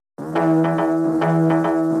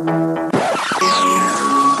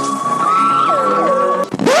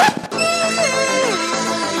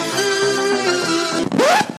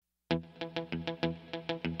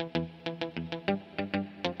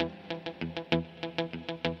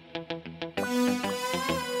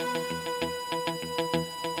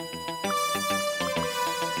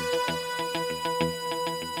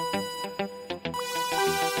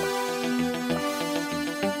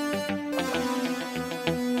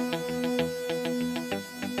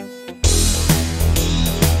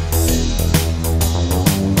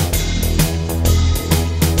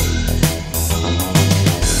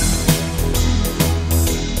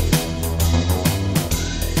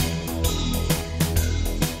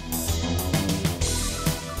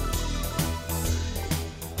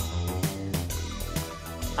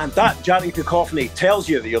And that Janny cacophony tells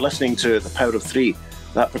you that you're listening to The Power of Three,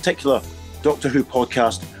 that particular Doctor Who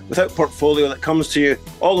podcast without portfolio that comes to you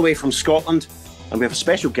all the way from Scotland. And we have a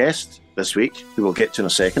special guest this week who we'll get to in a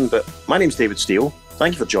second. But my name's David Steele.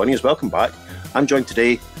 Thank you for joining us. Welcome back. I'm joined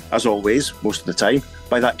today, as always, most of the time,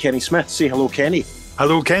 by that Kenny Smith. Say hello, Kenny.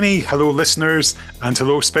 Hello, Kenny. Hello, listeners. And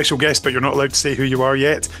hello, special guest, but you're not allowed to say who you are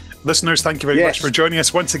yet. Listeners, thank you very much for joining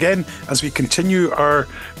us once again as we continue our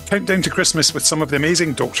countdown to Christmas with some of the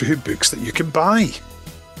amazing Doctor Who books that you can buy.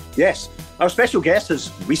 Yes. Our special guest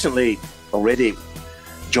has recently already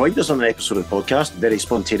joined us on an episode of the podcast, very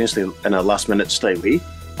spontaneously in a last-minute style way.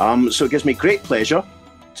 So it gives me great pleasure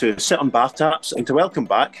to sit on bath taps and to welcome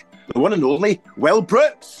back the one and only Will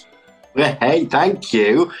Brooks. Hey, thank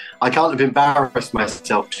you. I can't have embarrassed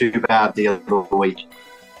myself too bad the other week.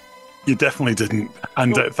 You definitely didn't.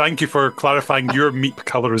 And thank you for clarifying your meat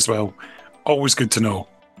colour as well. Always good to know.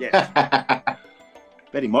 Yeah,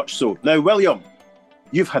 very much so. Now, William,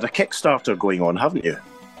 you've had a Kickstarter going on, haven't you?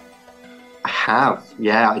 I have,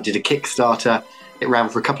 yeah. I did a Kickstarter. It ran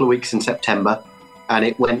for a couple of weeks in September, and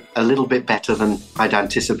it went a little bit better than I'd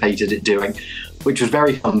anticipated it doing, which was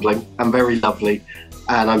very humbling and very lovely.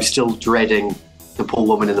 And I'm still dreading the poor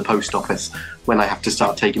woman in the post office when I have to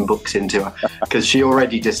start taking books into her, because she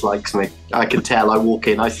already dislikes me. I can tell. I walk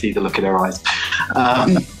in, I see the look in her eyes.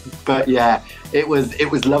 But yeah, it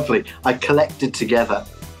was lovely. I collected together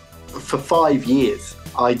for 5 years.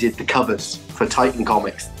 I did the covers for Titan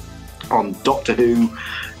Comics on Doctor Who,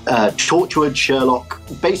 Torchwood, Sherlock,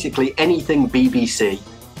 basically anything BBC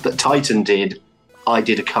that Titan did, I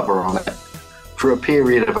did a cover on it for a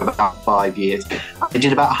period of about 5 years. I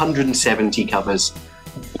did about 170 covers,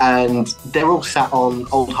 and they're all sat on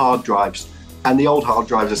old hard drives, and the old hard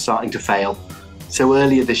drives are starting to fail. So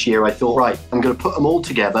earlier this year I thought, right, I'm going to put them all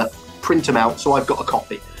together, print them out so I've got a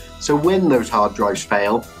copy. So when those hard drives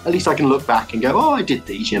fail, at least I can look back and go, oh, I did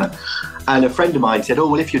these, you know. And a friend of mine said, oh,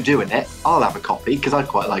 well, if you're doing it, I'll have a copy, because I'd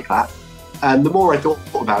quite like that. And the more I thought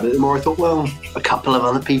about it, the more I thought, well, a couple of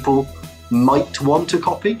other people might want a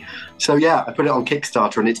copy. So yeah, I put it on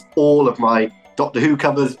Kickstarter, and it's all of my Doctor Who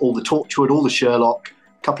covers, all the Torchwood, all the Sherlock,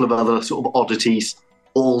 a couple of other sort of oddities,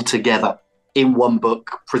 all together in one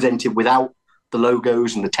book, presented without the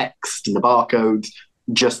logos and the text and the barcodes,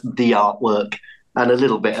 just the artwork and a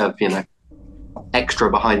little bit of, you know, extra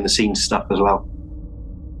behind the scenes stuff as well.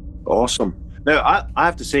 Awesome. Now, I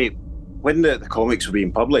have to say, when the comics were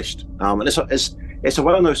being published, and it's a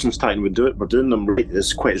while now since Titan would do it. We're doing them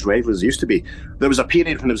as quite as regular as it used to be. There was a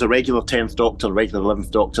period when there was a regular 10th Doctor, a regular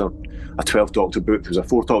 11th Doctor, a 12th Doctor book. There was a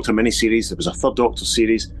 4th Doctor mini-series. There was a 3rd Doctor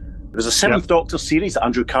series. There was a 7th Doctor series that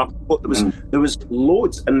Andrew Carter put. There was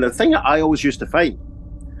loads. And the thing that I always used to find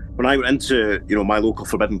when I went into, you know, my local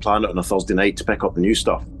Forbidden Planet on a Thursday night to pick up the new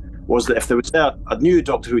stuff was that if there was a new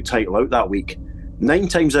Doctor Who title out that week, 9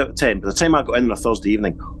 times out of 10, by the time I got in on a Thursday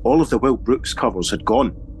evening, all of the Will Brooks covers had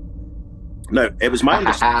gone. Now, it was my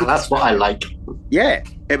understanding. That's what I like. Yeah,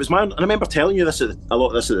 it was my. And I remember telling you this a lot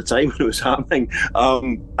of this at the time when it was happening.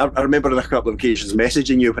 I remember on a couple of occasions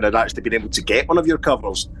messaging you when I'd actually been able to get one of your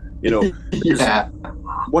covers. You know, yeah.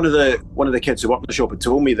 One of the kids who worked in the shop had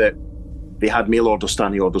told me that they had mail order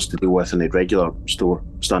standing orders to deal with, and they had regular store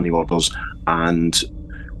standing orders, and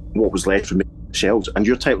what was left from shelves. And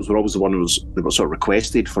your titles were always the one that were sort of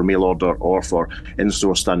requested for mail order or for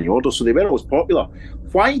in-store standing orders, so they were always popular.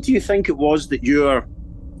 Why do you think it was that your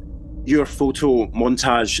photo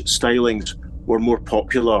montage stylings were more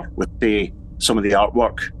popular with, say, some of the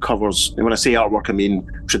artwork covers? And when I say artwork, I mean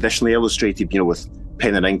traditionally illustrated, you know, with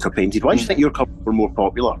pen and ink or painted. Why do you think your covers were more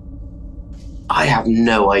popular? I have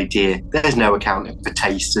no idea. There's no accounting for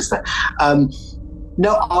taste, is there?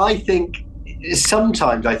 No, I think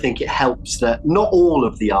sometimes it helps that not all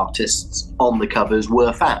of the artists on the covers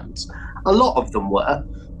were fans. A lot of them were,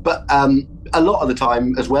 but a lot of the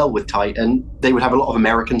time as well with Titan, they would have a lot of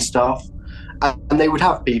American staff, and they would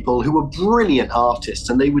have people who were brilliant artists,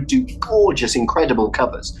 and they would do gorgeous, incredible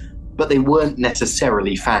covers, but they weren't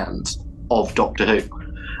necessarily fans of Doctor Who.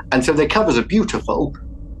 And so their covers are beautiful,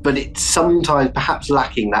 but it's sometimes perhaps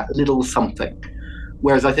lacking that little something.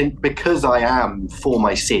 Whereas I think because I am, for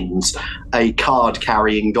my sins, a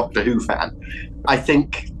card-carrying Doctor Who fan, I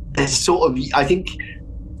think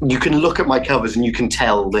you can look at my covers and you can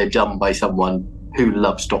tell they're done by someone who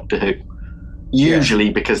loves Doctor Who. Usually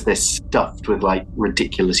because they're stuffed with like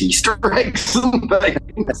ridiculous Easter eggs and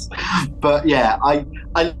things. But yeah, I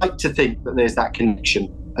like to think that there's that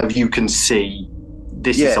connection of you can see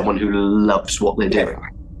this is someone who loves what they're doing.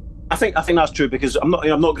 I think that's true, because I'm not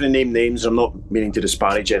going to name names. I'm not meaning to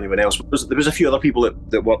disparage anyone else. There was a few other people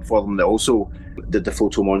that worked for them that also did the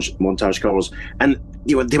photo montage covers, and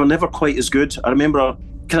they were never quite as good. I remember.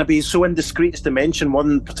 Can I be so indiscreet as to mention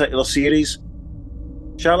one particular series?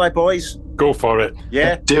 Shall I, boys? Go for it.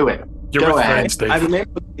 Yeah, do it. You're with friends, Dave. I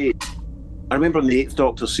remember in the 8th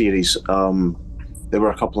Doctor series, there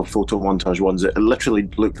were a couple of photo montage ones that literally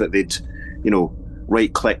looked like they'd,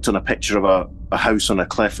 right-clicked on a picture of a house on a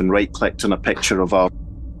cliff and right-clicked on a picture of on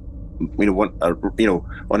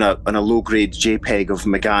a low-grade JPEG of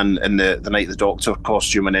McGann in the Night of the Doctor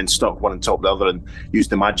costume, and then stuck one on top of the other and used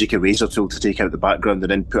the magic eraser tool to take out the background,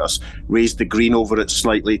 and then raised the green over it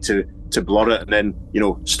slightly to blur it, and then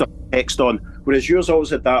stuck text on. Whereas yours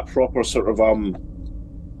always had that proper sort of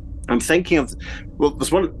I'm thinking of,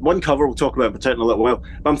 there's one cover we'll talk about in particular in a little while,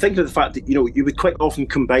 but I'm thinking of the fact that, you would quite often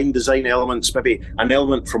combine design elements, maybe an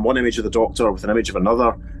element from one image of the Doctor with an image of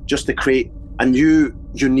another, just to create a new,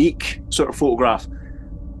 unique sort of photograph,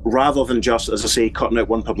 rather than just, as I say, cutting out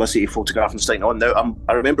one publicity photograph and sticking it on. Now,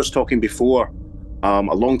 I remember us talking before, a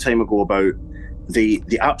long time ago, about the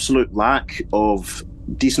absolute lack of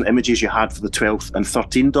decent images you had for the 12th and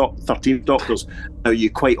 13th Doctors. Now, you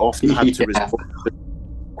quite often had to resort to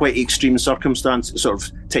quite extreme circumstance, sort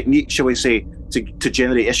of technique, shall we say, to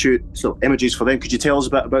generate images for them. Could you tell us a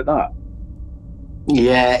bit about that?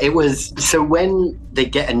 Yeah, it was. So when they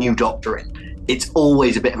get a new Doctor in, it's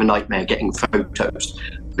always a bit of a nightmare getting photos,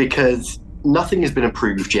 because nothing has been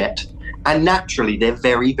approved yet, and naturally they're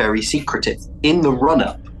very, very secretive in the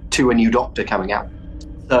run-up to a new Doctor coming out.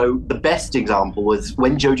 So the best example was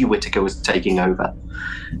when Jodie Whittaker was taking over,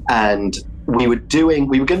 and we were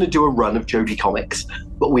going to do a run of Jodie comics,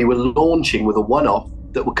 but we were launching with a one-off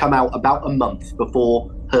that would come out about a month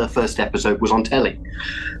before her first episode was on telly.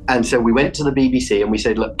 And so we went to the BBC and we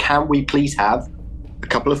said, look, can we please have a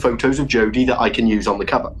couple of photos of Jodie that I can use on the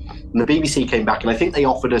cover? And the BBC came back, and I think they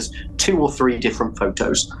offered us 2 or 3 different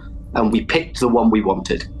photos, and we picked the one we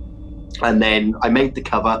wanted. And then I made the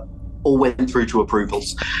cover, all went through to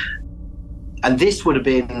approvals. And this would have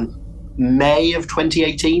been May of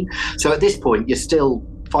 2018. So at this point, you're still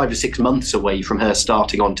 5 or 6 months away from her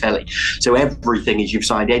starting on telly. So everything is, you've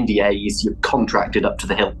signed NDAs, you're contracted up to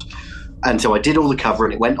the hilt. And so I did all the cover,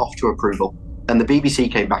 and it went off to approval. And the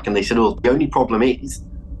BBC came back and they said, the only problem is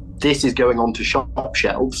this is going on to shop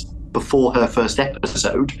shelves before her first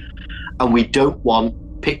episode, and we don't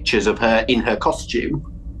want pictures of her in her costume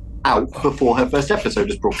out before her first episode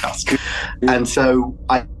is broadcast. And so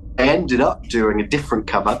I ended up doing a different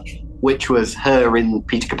cover, which was her in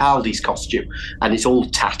Peter Capaldi's costume, and it's all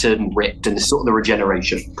tattered and ripped, and it's sort of the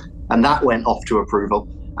regeneration. And that went off to approval.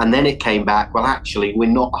 And then it came back, well, actually, we're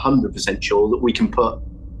not 100% sure that we can put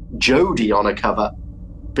Jodie on a cover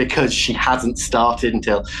because she hasn't started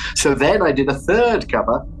until. So then I did a third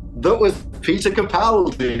cover that was Peter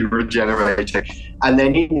Capaldi regenerating. And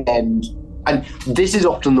then in the end, and this is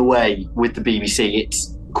often the way with the BBC,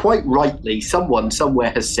 it's quite rightly, someone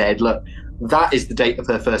somewhere has said, look, that is the date of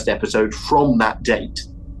her first episode. From that date,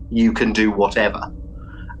 you can do whatever.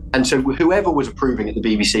 And so whoever was approving at the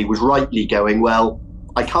BBC was rightly going, well,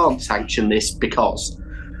 I can't sanction this because.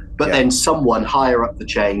 But then someone higher up the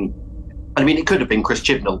chain, I mean, it could have been Chris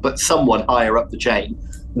Chibnall, but someone higher up the chain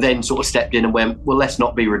then sort of stepped in and went, well, let's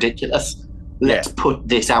not be ridiculous. Let's put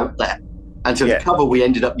this out there. And so the cover we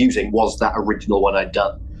ended up using was that original one I'd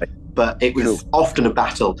done. But it was often a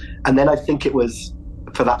battle. And then I think it was,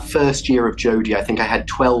 for that first year of Jodie, I think I had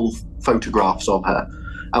 12 photographs of her,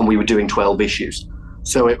 and we were doing 12 issues.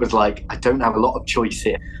 So it was like, I don't have a lot of choice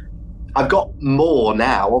here. I've got more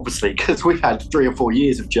now, obviously, because we've had 3 or 4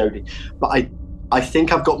 years of Jodie. But I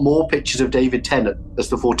think I've got more pictures of David Tennant as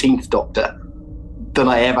the 14th Doctor than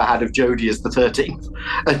I ever had of Jodie as the 13th.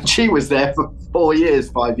 And she was there for 4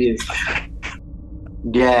 years, 5 years.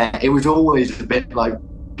 Yeah, it was always a bit like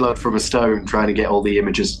blood from a stone trying to get all the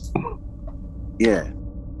images. Yeah.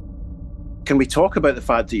 Can we talk about the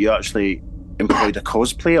fact that you actually employed a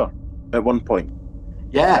cosplayer at one point.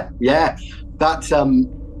 Yeah. That's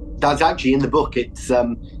actually in the book. It's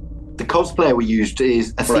the cosplayer we used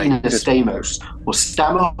is Athena Stamos or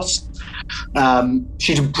Stamos.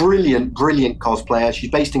 She's a brilliant cosplayer. She's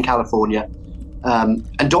based in California.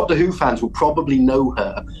 And Doctor Who fans will probably know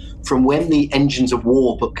her from when the Engines of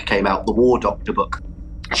War book came out, the War Doctor book.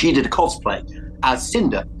 She did a cosplay as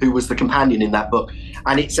Cinder, who was the companion in that book.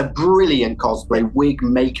 And it's a brilliant cosplay, wig,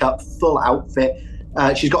 makeup, full outfit.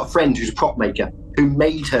 She's got a friend who's a prop maker who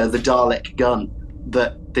made her the Dalek gun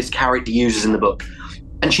that this character uses in the book.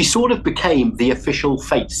 And she sort of became the official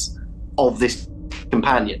face of this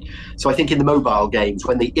companion. So I think in the mobile games,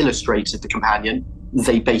 when they illustrated the companion,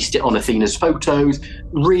 they based it on Athena's photos,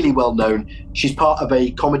 really well known. She's part of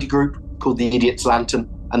a comedy group called the Idiot's Lantern,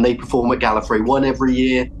 and they perform at Gallifrey 1 every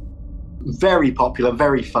year. Very popular,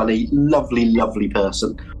 very funny, lovely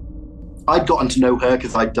person. I'd gotten to know her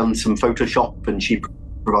because I'd done some Photoshop and she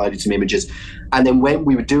provided some images. And then when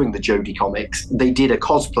we were doing the Jodie comics, they did a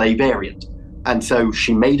cosplay variant. And so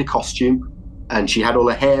she made a costume and she had all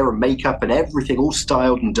her hair and makeup and everything all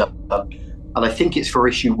styled and done. And I think it's for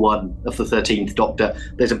issue 1 of the 13th Doctor.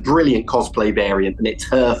 There's a brilliant cosplay variant and it's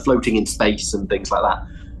her floating in space and things like that.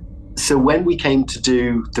 So when we came to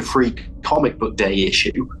do the free comic book day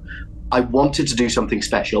issue, I wanted to do something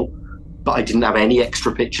special, but I didn't have any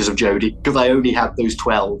extra pictures of Jodie because I only had those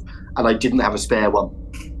 12 and I didn't have a spare one.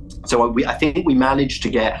 So I think we managed to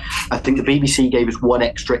get, I think the BBC gave us one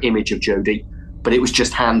extra image of Jodie, but it was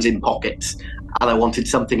just hands in pockets. And I wanted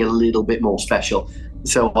something a little bit more special.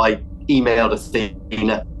 So I emailed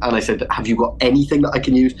Athena and I said, have you got anything that I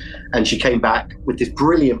can use? And she came back with this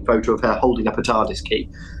brilliant photo of her holding up a TARDIS key.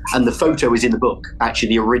 And the photo is in the book, actually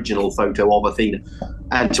the original photo of Athena.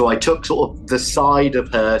 And so I took sort of the side of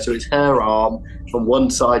her, so it's her arm from one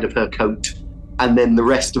side of her coat, and then the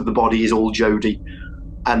rest of the body is all Jodie.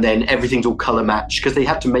 And then everything's all colour matched because they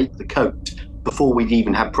had to make the coat before we'd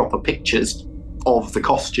even had proper pictures of the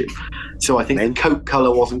costume. So I think the coat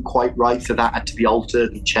colour wasn't quite right, so that had to be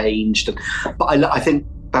altered and changed. But I think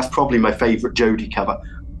that's probably my favourite Jodie cover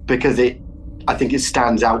because I think it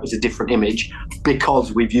stands out as a different image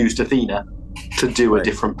because we've used Athena to do a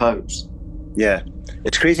different pose. Yeah,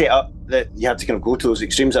 it's crazy that you had to kind of go to those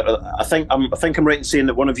extremes. I think I'm right in saying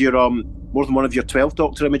that one of your more than one of your 12th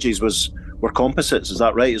Doctor images were composites. Is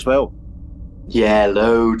that right as well? Yeah,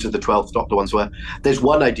 loads of the 12th Doctor ones were. There's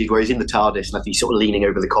one I did where he's in the TARDIS and I think he's sort of leaning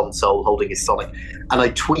over the console holding his Sonic. And I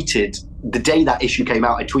tweeted, the day that issue came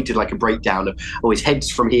out, I tweeted like a breakdown of, his head's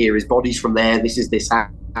from here, his body's from there, this is this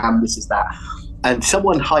hand, this is that. And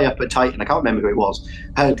someone high up at Titan, I can't remember who it was,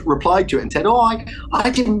 had replied to it and said, I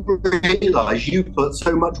didn't realise you put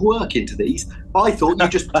so much work into these. I thought you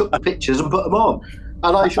just took the pictures and put them on.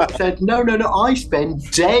 And I sort of said, no, I spend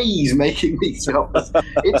days making these films.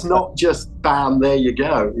 It's not just, bam, there you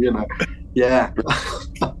go, Yeah.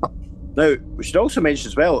 Now, we should also mention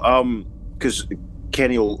as well, because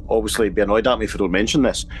Kenny will obviously be annoyed at me if I don't mention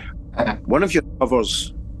this. One of your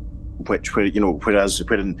covers, whereas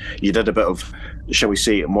you did a bit of, shall we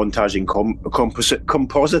say, montaging,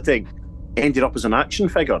 compositing, ended up as an action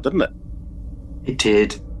figure, didn't it? It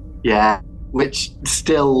did, yeah, which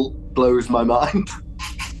still blows my mind.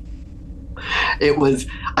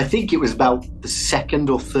 I think it was about the second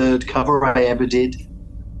or third cover I ever did.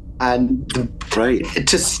 And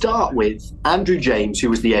to start with, Andrew James, who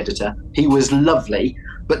was the editor, he was lovely,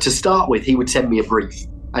 but to start with, he would send me a brief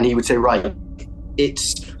and he would say,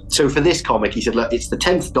 so for this comic, he said, look, it's the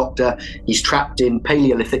 10th Doctor. He's trapped in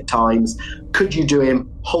Paleolithic times. Could you do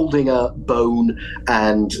him holding a bone?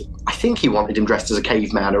 And I think he wanted him dressed as a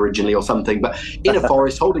caveman originally or something, but in a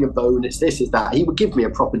forest holding a bone, it's this, it's that. He would give me a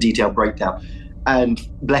proper detailed breakdown. And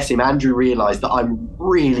bless him, Andrew realised that I'm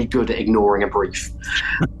really good at ignoring a brief.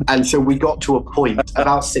 And so we got to a point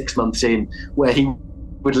about 6 months in where he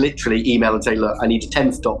would literally email and say, look, I need a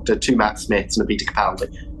 10th Doctor, 2 Matt Smiths and a Peter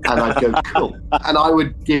Capaldi. And I'd go, cool. And I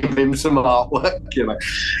would give him some artwork,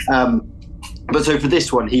 But so for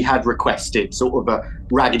this one, he had requested sort of a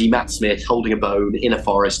raggedy Matt Smith holding a bone in a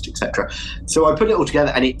forest, etc. So I put it all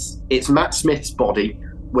together, and it's Matt Smith's body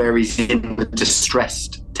where he's in the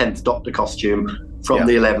distressed 10th Doctor costume from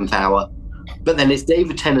the 11th hour. But then it's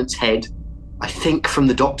David Tennant's head, I think from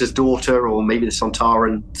the Doctor's daughter or maybe the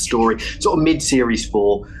Sontaran story, sort of mid-series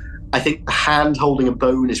 4. I think the hand holding a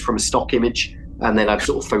bone is from a stock image, and then I've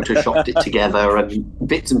sort of photoshopped it together and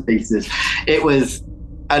bits and pieces. It was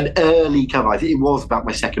an early cover. I think it was about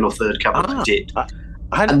my second or third cover I did.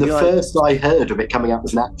 And the first I heard of it coming out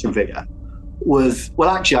was an action figure. was, well,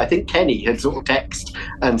 actually, I think Kenny had sort of texted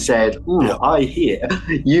and said, I hear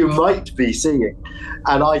you might be seeing.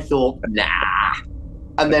 And I thought, nah.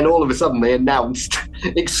 And then all of a sudden they announced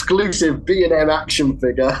exclusive B&M action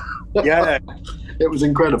figure. Yeah. It was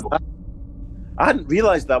incredible. I hadn't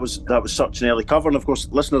realised that was such an early cover. And of course,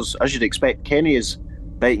 listeners, as you'd expect, Kenny is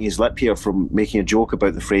biting his lip here from making a joke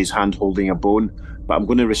about the phrase hand holding a bone, but I'm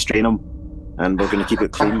going to restrain him and we're going to keep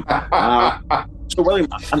it clean. So William,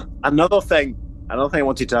 another thing I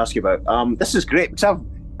wanted to ask you about, this is great because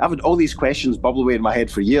I've had all these questions bubble away in my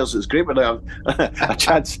head for years. It's great when I have a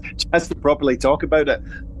chance to properly talk about it.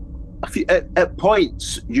 At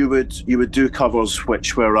points you would do covers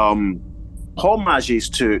which were homages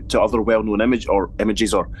to other well-known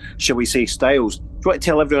images, or shall we say styles. Do you want to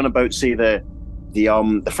tell everyone about, say, the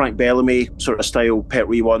Frank Bellamy sort of style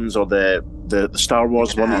Pertwee ones, or the Star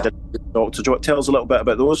Wars one you did with Doctor? Do you want to tell us a little bit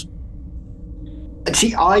about those?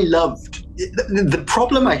 See, I loved the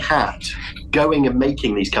problem I had going and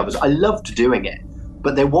making these covers. I loved doing it,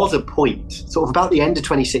 but there was a point, sort of about the end of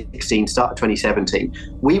 2016, start of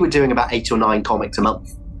 2017, we were doing about 8 or 9 comics a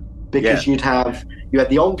month, because you had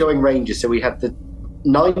the ongoing ranges. So we had the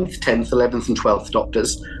 9th, 10th, 11th and 12th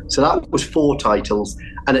Doctors. So that was 4 titles,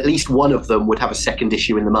 and at least one of them would have a second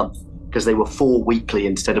issue in the month, because they were 4 weekly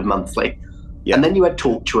instead of monthly. Yeah. And then you had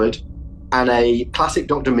Torchwood, and a classic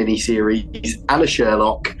Doctor miniseries, and a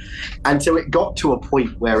Sherlock. And so it got to a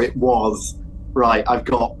point where it was, right, I've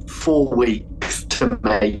got 4 weeks to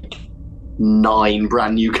make 9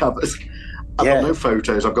 brand new covers. I've got no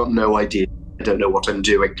photos, I've got no idea, I don't know what I'm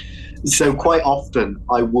doing. So quite often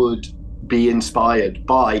I would be inspired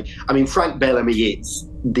by, Frank Bellamy is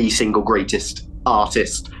the single greatest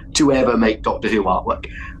artist to ever make Doctor Who artwork.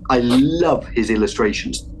 I love his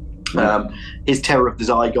illustrations. His Terror of the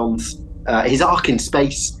Zygons, his Ark in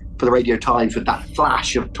Space for the Radio Times with that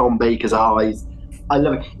flash of Tom Baker's eyes. I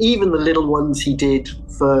love it. Even the little ones he did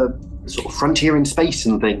for sort of Frontier in Space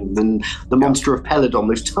and things, and the Monster of Peladon,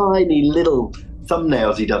 those tiny little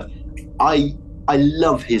thumbnails he does. I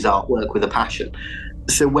love his artwork with a passion.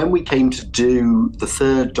 So when we came to do the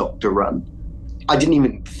 3rd Doctor run, I didn't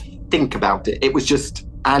even think about it. It was just,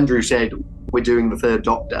 Andrew said, we're doing the 3rd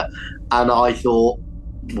Doctor. And I thought,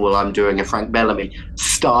 well, I'm doing a Frank Bellamy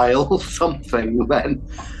style something then.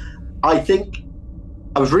 I think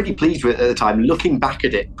I was really pleased with it at the time. Looking back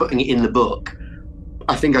at it, putting it in the book,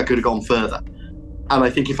 I think I could have gone further. And I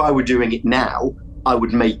think if I were doing it now, I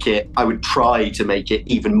would try to make it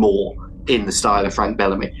even more in the style of Frank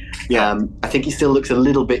Bellamy. I think he still looks a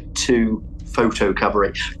little bit too photo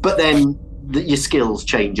covery, but then your skills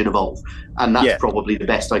change and evolve, and that's probably the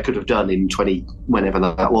best I could have done in 20 whenever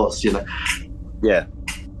that was,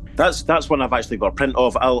 that's one I've actually got a print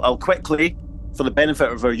of. I'll quickly, for the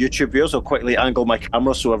benefit of our YouTube viewers, I'll quickly angle my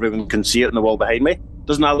camera so everyone can see it on the wall behind me.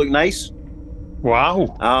 Doesn't that look nice?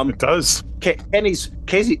 Wow, it does. Kenny's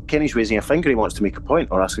raising a finger. He wants to make a point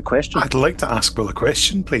or ask a question. I'd like to ask Will a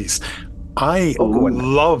question, please. I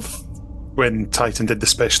love when Titan did the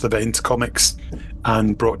special event comics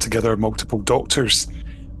and brought together multiple Doctors,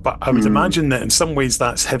 but I would imagine that in some ways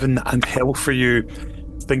that's heaven and hell for you,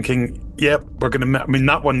 thinking, we're going to,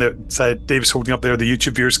 that one that Dave's holding up there, the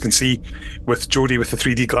YouTube viewers can see, with Jodie with the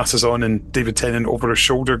 3D glasses on and David Tennant over her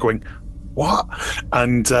shoulder going, what?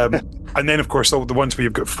 And then of course all the ones where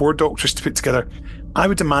you've got 4 Doctors to put together. I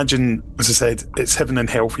would imagine, as I said, it's heaven and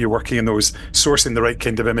hell for you working in those, sourcing the right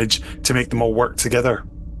kind of image to make them all work together.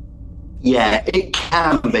 Yeah, it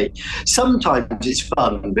can be. Sometimes it's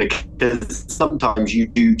fun because sometimes you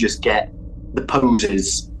do just get the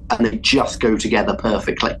poses and they just go together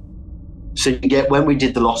perfectly. So you get, when we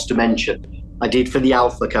did the Lost Dimension, I did for the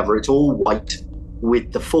Alpha cover, it's all white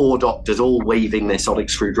with the 4 Doctors all waving their sonic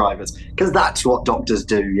screwdrivers, because that's what Doctors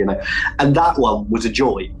do, And that one was a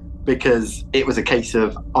joy, because it was a case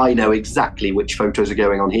of, I know exactly which photos are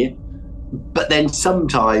going on here. But then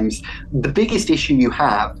sometimes the biggest issue you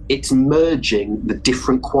have, it's merging the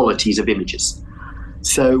different qualities of images.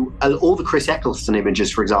 So all the Chris Eccleston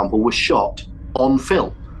images, for example, were shot on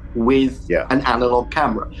film with an analog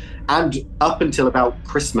camera. And up until about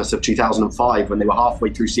Christmas of 2005, when they were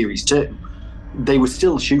halfway through Series 2, they were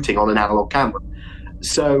still shooting on an analog camera.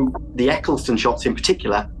 So the Eccleston shots in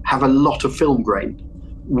particular have a lot of film grain,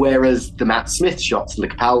 whereas the Matt Smith shots and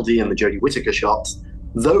the Capaldi and the Jodie Whittaker shots,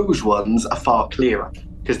 those ones are far clearer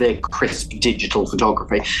because they're crisp digital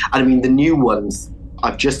photography. And the new ones,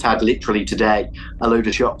 I've just had literally today a load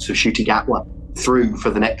of shots of shooting Gatwa through for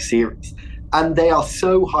the next series. And they are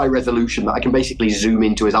so high resolution that I can basically zoom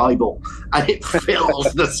into his eyeball and it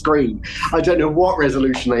fills the screen. I don't know what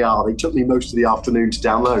resolution they are. They took me most of the afternoon to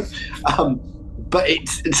download. But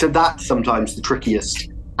so that's sometimes the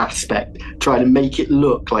trickiest aspect, trying to make it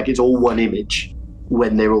look like it's all one image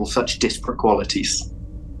when they're all such disparate qualities.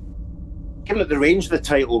 Given that the range of the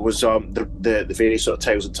title was the various sort of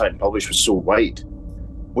titles that Titan published was so wide,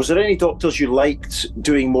 was there any Doctors you liked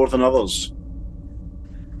doing more than others?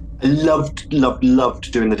 I loved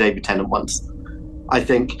doing the David Tennant ones. I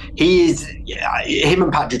think him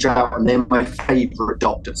and Patrick Troughton, they're my favourite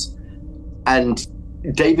Doctors. And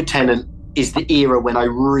David Tennant is the era when I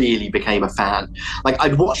really became a fan. Like,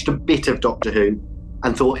 I'd watched a bit of Doctor Who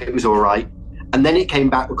and thought it was all right. And then it came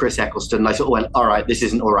back with Chris Eccleston, and I sort of went, all right, this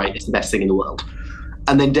isn't all right, it's the best thing in the world.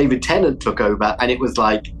 And then David Tennant took over, and it was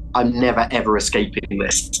like, I'm never, ever escaping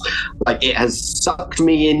this. Like, it has sucked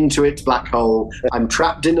me into its black hole. I'm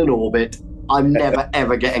trapped in an orbit. I'm never,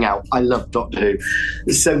 ever getting out. I love Doctor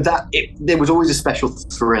Who. So there was always a special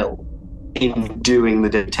thrill in doing the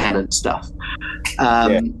David Tennant stuff.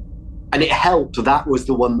 And it helped. That was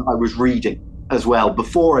the one that I was reading as well.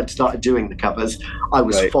 Before I'd started doing the covers, I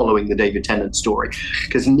was following the David Tennant story,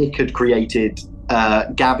 because Nick had created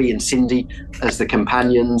Gabby and Cindy as the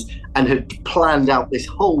companions and had planned out this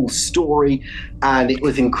whole story, and it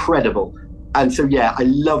was incredible. And so, yeah, I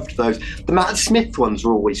loved those. The Matt Smith ones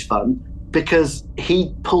were always fun because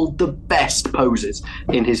he pulled the best poses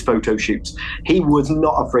in his photo shoots. He was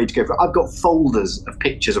not afraid to go for it. I've got folders of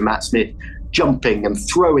pictures of Matt Smith jumping and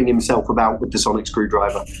throwing himself about with the sonic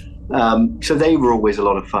screwdriver. So they were always a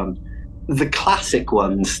lot of fun. The classic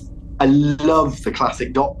ones, I love the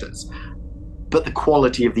classic Doctors, but the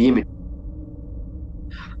quality of the image,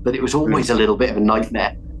 that it was always a little bit of a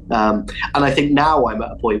nightmare. And I think now I'm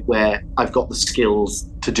at a point where I've got the skills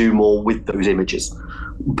to do more with those images,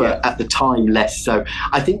 but at the time less so.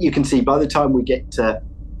 I think you can see by the time we get to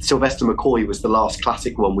Sylvester McCoy was the last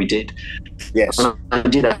classic one we did. Yes. And I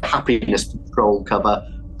did a Happiness Patrol cover,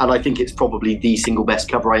 and I think it's probably the single best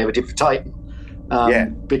cover I ever did for Titan.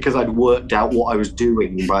 Because I'd worked out what I was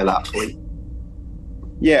doing by that point.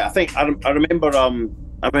 Yeah, I think I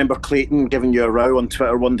remember Clayton giving you a row on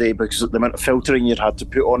Twitter one day because of the amount of filtering you'd had to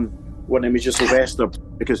put on one image of Sylvester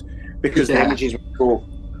because the images were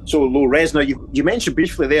so low res. Now you mentioned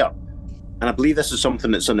briefly there, and I believe this is something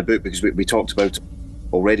that's in the book because we talked about it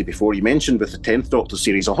already before. You mentioned with the 10th Doctor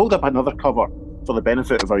series. I'll hold up another cover for the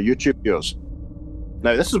benefit of our YouTube viewers.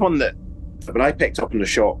 Now this is one that when I picked up in the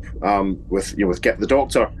shop with Get the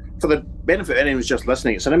Doctor, for the benefit of anyone who's just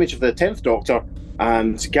listening, it's an image of the 10th Doctor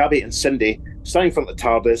and Gabby and Cindy standing in front of the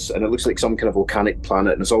TARDIS, and it looks like some kind of volcanic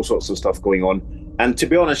planet, and there's all sorts of stuff going on. And to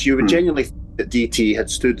be honest, you would genuinely think that DT had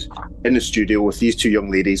stood in the studio with these two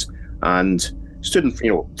young ladies and stood in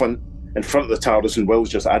front of the TARDIS, and Will's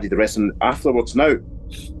just added the rest. And afterwards, now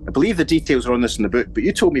I believe the details are on this in the book, but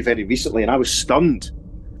you told me very recently, and I was stunned,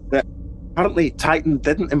 that apparently Titan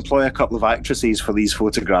didn't employ a couple of actresses for these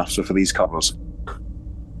photographs or for these covers.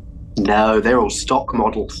 No, they're all stock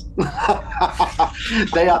models.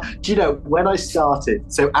 They are. Do you know, when I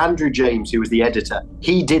started, so Andrew James, who was the editor,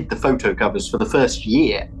 he did the photo covers for the first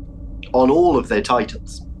year on all of their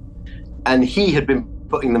Titans. And he had been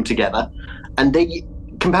putting them together, and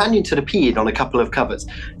companions had appeared on a couple of covers.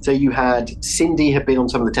 So you had Cindy had been on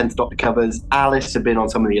some of the 10th Doctor covers, Alice had been on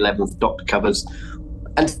some of the 11th Doctor covers.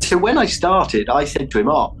 And so when I started, I said to him,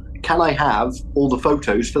 can I have all the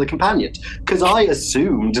photos for the companions? Because I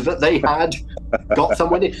assumed that they had got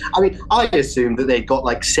someone in. I mean, I assumed that they'd got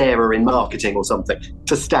like Sarah in marketing or something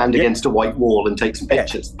to stand against a white wall and take some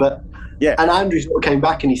pictures. But and Andrew came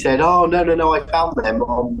back and he said, no, I found them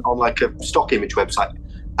on like a stock image website.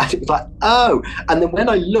 And it was like, and then when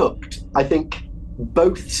I looked, I think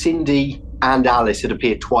both Cindy and Alice had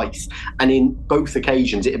appeared twice, and in both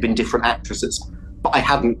occasions it had been different actresses, but I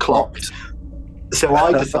hadn't clocked. So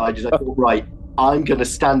I decided, I thought, right, I'm going to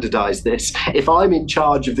standardise this. If I'm in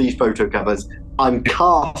charge of these photo covers, I'm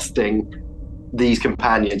casting these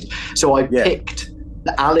companions. So I picked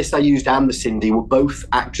the Alice I used and the Cindy were both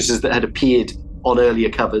actresses that had appeared on earlier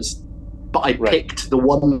covers, but I picked the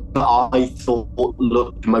one that I thought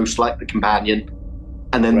looked most like the companion,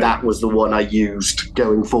 and then that was the one I used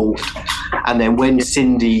going forward. And then when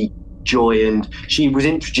Cindy joined, she was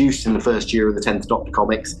introduced in the first year of the 10th Doctor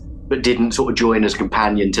comics, but didn't sort of join as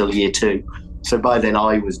companion till year 2. So by then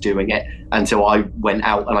I was doing it. And so I went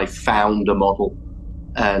out and I found a model,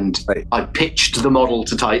 and I pitched the model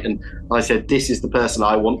to Titan. I said, this is the person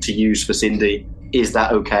I want to use for Cindy. Is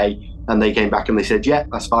that okay? And they came back and they said, yeah,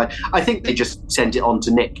 that's fine. I think they just sent it on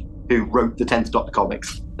to Nick, who wrote the 10th Doctor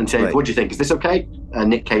comics, and said, what do you think? Is this okay? And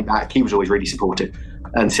Nick came back. He was always really supportive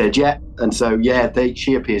and said, yeah. And so,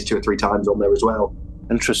 she appears 2 or 3 times on there as well.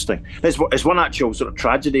 Interesting. It's one actual sort of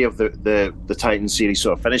tragedy of the Titan series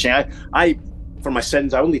sort of finishing. I for my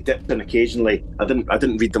sins, I only dipped in occasionally. I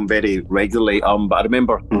didn't read them very regularly. But I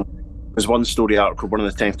remember there's one story arc where one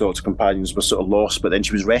of the 10th Doctor companions was sort of lost, but then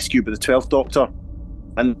she was rescued by the 12th Doctor,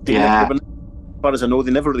 and as far as I know,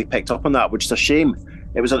 they never really picked up on that, which is a shame.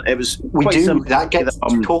 It was that gets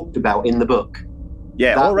talked about in the book.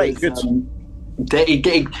 Yeah, all right, good.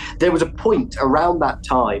 There was a point around that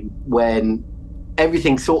time when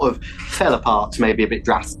everything sort of fell apart, maybe a bit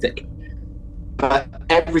drastic, but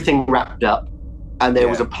everything wrapped up, and there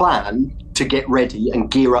was a plan to get ready and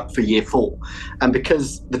gear up for year 4. And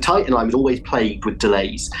because the Titan line was always plagued with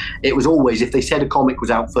delays, it was always, if they said a comic was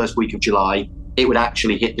out first week of July, it would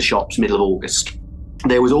actually hit the shops middle of August.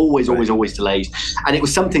 There was always delays, and it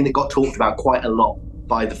was something that got talked about quite a lot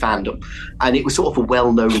by the fandom, and it was sort of a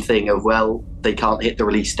well-known thing of, well, they can't hit the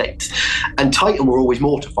release dates. And Titan were always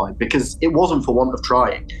mortified because it wasn't for want of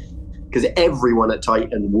trying, because everyone at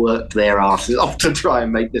Titan worked their asses off to try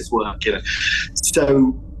and make this work, you know.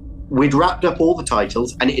 So we'd wrapped up all the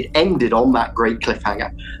titles, and it ended on that great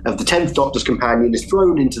cliffhanger of the 10th Doctor's companion is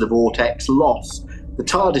thrown into the vortex, lost, the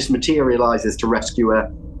TARDIS materializes to rescue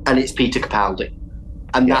her, and it's Peter Capaldi.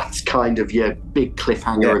 And that's kind of your big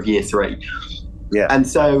cliffhanger of year 3. Yeah. And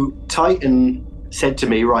so Titan said to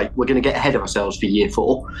me, right, we're going to get ahead of ourselves for year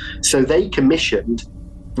 4. So they commissioned,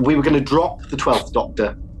 we were going to drop the 12th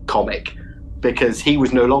Doctor comic because he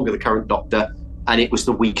was no longer the current Doctor, and it was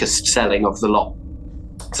the weakest selling of the lot.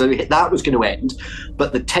 So that was going to end,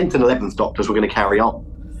 but the 10th and 11th Doctors were going to carry on.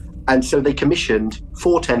 And so they commissioned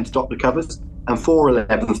 4 10th Doctor covers and 4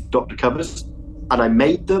 11th Doctor covers, and I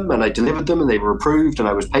made them and I delivered them and they were approved and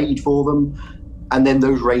I was paid for them. And then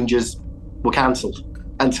those Rangers were cancelled.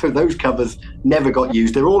 And so those covers never got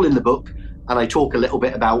used. They're all in the book, and I talk a little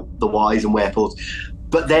bit about the whys and wherefores.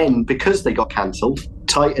 But then, because they got cancelled,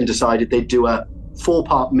 Titan decided they'd do a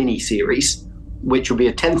 4-part mini-series, which would be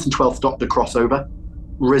a 10th and 12th Doctor crossover,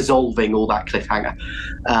 resolving all that cliffhanger.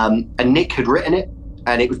 And Nick had written it,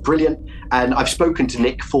 and it was brilliant. And I've spoken to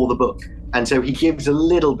Nick for the book. And so he gives a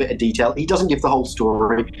little bit of detail. He doesn't give the whole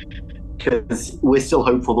story, because we're still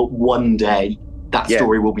hopeful that one day that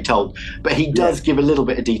story will be told. But he does give a little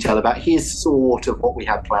bit of detail about his sort of what we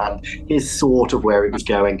had planned, his sort of where it was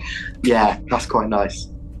going. Yeah, that's quite nice.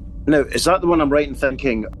 Now, is that the one I'm right in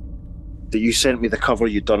thinking that you sent me the cover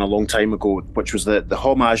you'd done a long time ago, which was the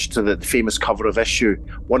homage to the famous cover of issue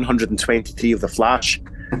 123 of The Flash,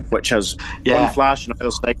 which has one Flash and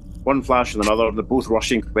another side, one Flash and another, and they're both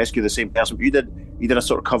rushing to rescue the same person. But you did a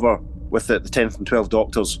sort of cover with the 10th and 12th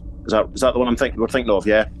Doctors. Is that the one we're thinking of?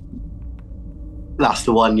 Yeah. That's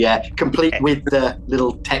the one, yeah. Complete with the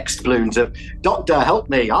little text balloons of, Doctor, help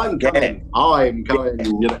me, I'm coming, I'm coming.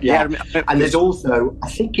 You know, yeah. And there's also, I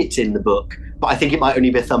think it's in the book, but I think it might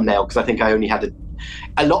only be a thumbnail, because I think I only had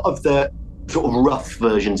a lot of the sort of rough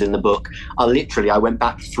versions in the book are literally, I went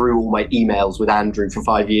back through all my emails with Andrew for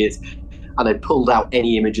 5 years, and I pulled out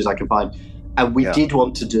any images I could find. And we did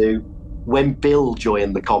want to do, when Bill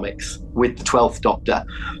joined the comics with the 12th Doctor,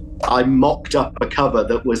 I mocked up a cover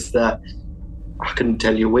that was I couldn't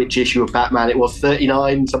tell you which issue of Batman it was,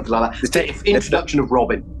 39, something like that. The introduction of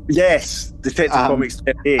Robin. Yes, Detective Comics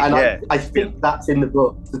 38, and I think that's in the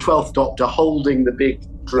book. The 12th Doctor holding the big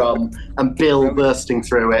drum and Bill bursting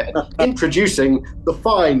through it, introducing the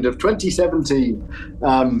find of 2017.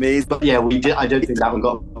 But yeah, we did. I don't think that one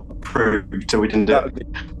got approved, so we didn't do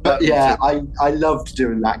it. But yeah, I loved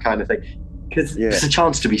doing that kind of thing, because it's a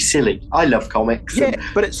chance to be silly. I love comics,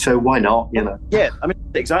 so why not? You know. Yeah, I mean,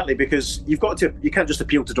 exactly, because you can't just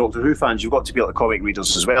appeal to Doctor Who fans. You've got to appeal to comic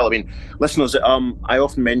readers as well. I mean, listeners, I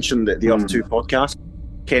often mention that the Earth 2 podcast,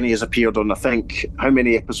 Kenny has appeared on, I think, how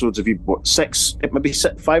many episodes have you? What, 6? It might be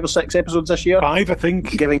 5 or 6 episodes this year. 5, I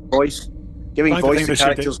think. Giving voice to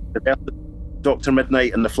characters, Doctor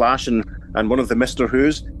Midnight and the Flash, and one of the Mr.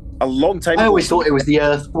 Who's. A long time ago. I always thought it was the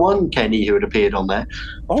Earth 1 Kenny who had appeared on there.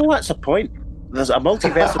 Oh, that's a point. There's a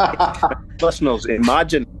multiverse of listeners.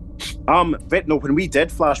 Imagine. When we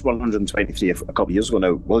did Flash 123 a couple of years ago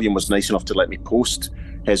now, William was nice enough to let me post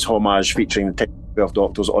his homage featuring the 12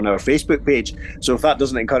 Doctors on our Facebook page. So if that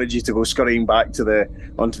doesn't encourage you to go scurrying back onto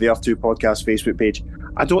the Earth 2 podcast Facebook page,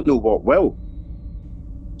 I don't know what will.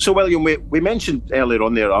 So William, we mentioned earlier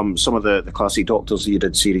on there some of the classic Doctors that you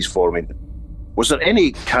did series for. I mean, was there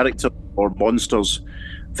any character or monsters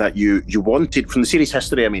that you wanted from the series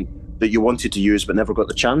history, I mean, that you wanted to use but never got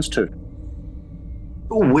the chance to?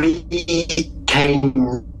 We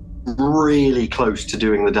came really close to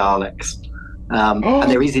doing the Daleks. And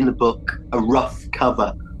there is in the book a rough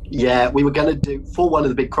cover. Yeah, we were going to do, for one of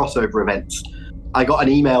the big crossover events, I got an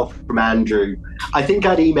email from Andrew. I think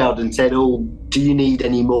I'd emailed and said, do you need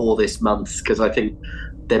any more this month? Because I think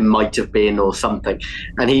there might have been or something.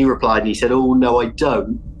 And he replied and he said, oh, no, I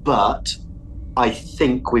don't. But I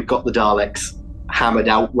think we've got the Daleks hammered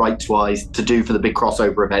out rights-wise to do for the big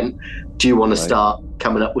crossover event. Do you want to start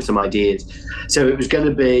coming up with some ideas? So it was going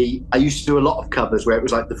to be, I used to do a lot of covers where it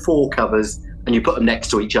was like the 4 covers and you put them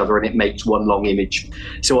next to each other and it makes one long image.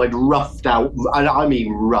 So I'd roughed out, I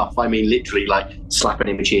mean rough, I mean literally like slap an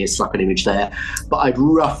image here, slap an image there. But I'd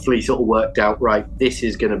roughly sort of worked out, right, this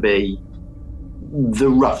is going to be the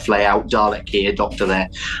rough layout, Dalek here, Doctor there.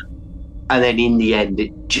 And then in the end,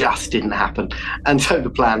 it just didn't happen. And so the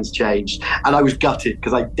plans changed. And I was gutted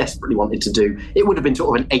because I desperately wanted to do, it would have been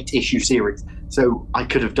sort of an 8-issue series. So I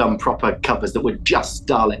could have done proper covers that were just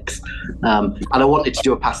Daleks. And I wanted to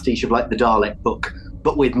do a pastiche of like the Dalek book,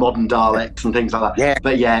 but with modern Daleks and things like that. Yeah.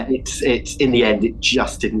 But yeah, it's in the end, it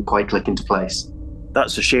just didn't quite click into place.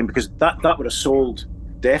 That's a shame because that would have sold,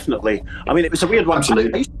 definitely. I mean, it was a weird one.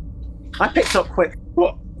 Absolutely. I picked up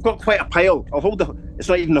got quite a pile. It's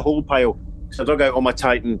not even the whole pile. So I dug out all my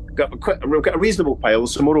Titan. Got a reasonable pile.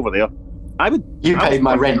 Some more over there. You paid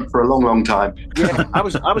my rent for a long, long time. Yeah, I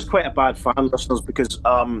was quite a bad fan, listeners, because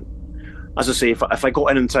as I say, if I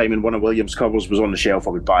got in time and one of Williams' covers was on the shelf, I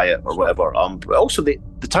would buy it or whatever. But also the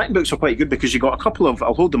Titan books are quite good because you got a couple of.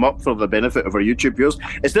 I'll hold them up for the benefit of our YouTube viewers.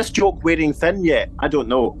 Is this joke wearing thin yet? I don't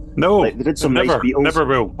know. No, like, they did some nice Beatles. Never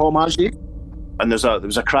will. Homage, and there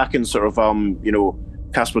was a cracking sort of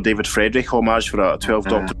Caspar David Frederick homage for a 12th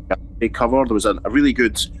Doctor cover. There was a really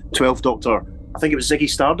good 12th Doctor, I think it was Ziggy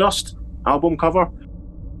Stardust album cover.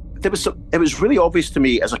 It was really obvious to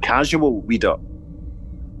me as a casual reader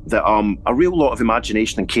that a real lot of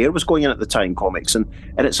imagination and care was going in at the Titan comics, and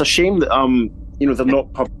it's a shame that they're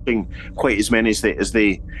not publishing quite as many as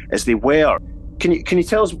they were. Can you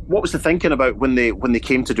tell us what was the thinking about when they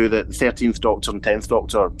came to do the 13th Doctor and 10th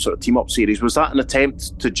Doctor sort of team up series? Was that an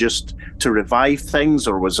attempt to revive things,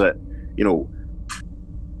 or was it,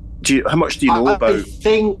 how much do you know about? I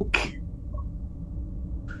think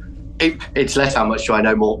it's less how much do I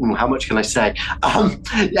know, more how much can I say.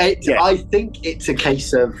 I think it's a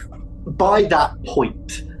case of by that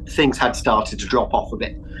point things had started to drop off a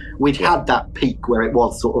bit. We'd had that peak where it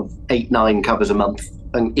was sort of 8-9 covers a month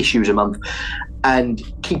and issues a month, and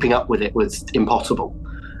keeping up with it was impossible.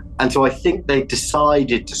 And so I think they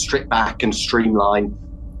decided to strip back and streamline,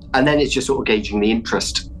 and then it's just sort of gauging the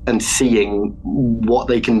interest and seeing what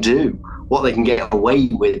they can do, what they can get away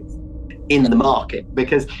with in the market.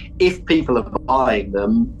 Because if people are buying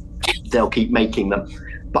them, they'll keep making them.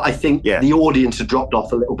 But I think the audience had dropped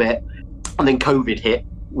off a little bit, and then COVID hit,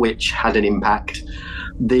 which had an impact.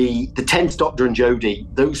 The 10th Doctor and Jodie,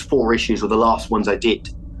 those 4 issues were the last ones I did.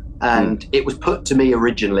 And it was put to me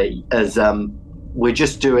originally as we're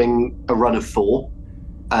just doing a run of 4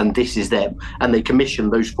 and this is them. And they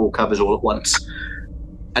commissioned those 4 covers all at once.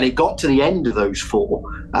 And it got to the end of those 4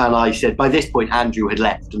 and I said, by this point Andrew had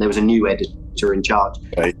left and there was a new editor in charge.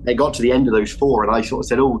 Right. It got to the end of those 4 and I sort of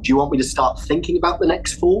said, oh, do you want me to start thinking about the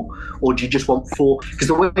next 4? Or do you just want 4? Because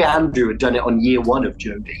the way Andrew had done it on year 1 of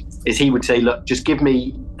Jodie is he would say, look, just give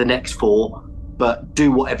me the next 4, but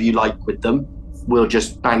do whatever you like with them. We'll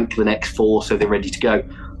just bank the next 4 so they're ready to go.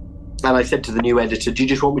 And I said to the new editor, do you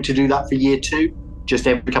just want me to do that for year 2? Just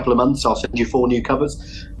every couple of months, I'll send you 4 new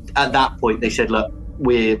covers. At that point, they said, look,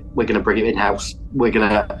 we're going to bring it in-house. We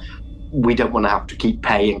don't want to have to keep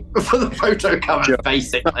paying for the photo covers,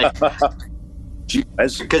 basically.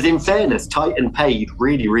 Because in fairness, Titan paid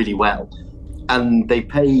really, really well. And they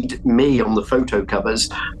paid me on the photo covers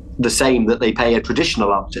the same that they pay a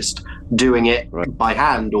traditional artist doing it by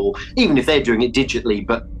hand, or even if they're doing it digitally,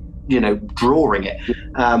 but drawing it.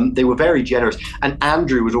 They were very generous, and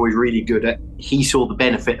Andrew was always really good at, he saw the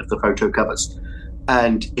benefit of the photo covers,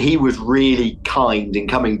 and he was really kind in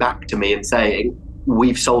coming back to me and saying,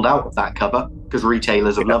 we've sold out of that cover because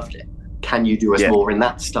retailers have loved it. Can you do us more in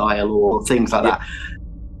that style, or things like that?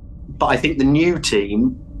 But I think the new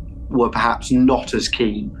team were perhaps not as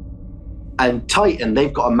keen. And Titan,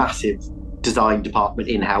 they've got a massive design department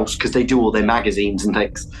in-house because they do all their magazines and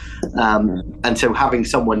things. And so having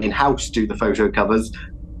someone in-house do the photo covers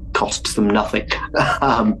costs them nothing.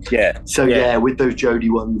 So with those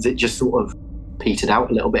Jodie ones, it just sort of petered out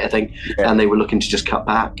a little bit, I think. And they were looking to just cut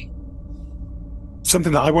back.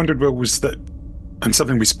 Something that I wondered, Will, was that, and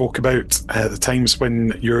something we spoke about at the times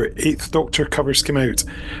when your 8th Doctor covers came out,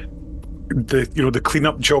 the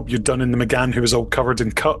clean-up job you'd done in the McGann, who was all covered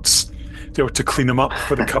in cuts, to clean them up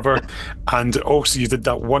for the cover. And also you did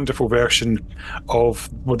that wonderful version of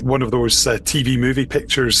one of those TV movie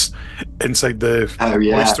pictures inside the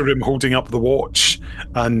oyster room holding up the watch,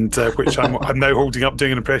 and which I'm now holding up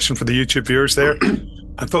doing an impression for the YouTube viewers there.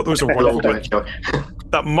 I thought those were wonderful.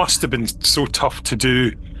 that must have been so tough to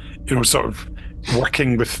do, sort of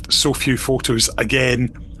working with so few photos again,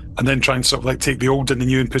 and then trying to sort of like take the old and the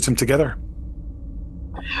new and put them together.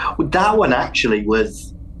 Well, that one actually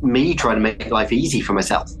was me trying to make life easy for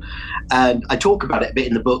myself. And I talk about it a bit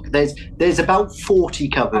in the book. There's about 40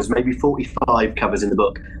 covers, maybe 45 covers in the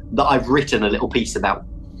book that I've written a little piece about.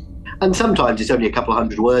 And sometimes it's only a couple of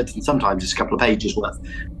hundred words, and sometimes it's a couple of pages worth.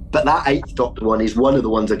 But that Eighth Doctor one is one of the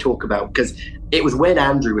ones I talk about, because it was when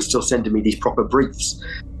Andrew was still sending me these proper briefs.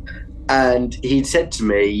 And he'd said to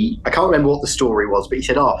me, I can't remember what the story was, but he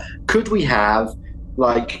said, could we have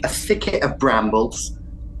like a thicket of brambles,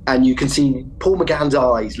 and you can see Paul McGann's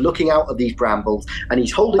eyes looking out of these brambles, and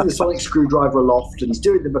he's holding the sonic screwdriver aloft, and he's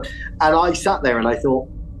doing and I sat there and I thought,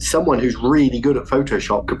 someone who's really good at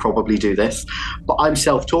Photoshop could probably do this, but I'm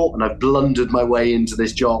self-taught and I've blundered my way into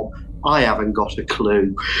this job. I haven't got a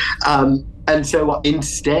clue. And so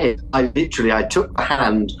instead, I took the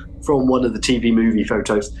hand from one of the TV movie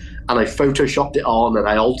photos and I Photoshopped it on, and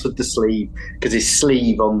I altered the sleeve, because his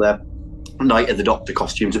sleeve on the Night of the Doctor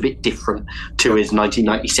costume is a bit different to his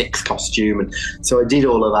 1996 costume. And so I did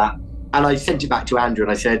all of that, and I sent it back to Andrew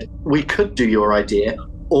and I said, we could do your idea,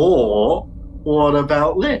 or what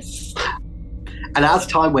about this? And as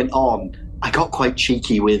time went on, I got quite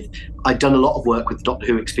cheeky I'd done a lot of work with the Doctor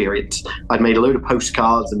Who Experience. I'd made a load of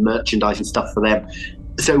postcards and merchandise and stuff for them.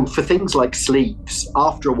 So for things like sleeves,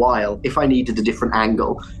 after a while, if I needed a different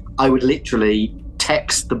angle, I would literally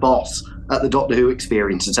text the boss at the Doctor Who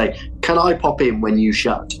Experience and say, can I pop in when you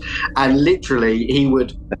shut? And literally he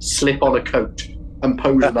would slip on a coat and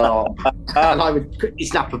pose an arm, and I would quickly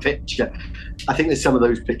snap a picture. I think there's some of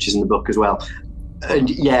those pictures in the book as well. And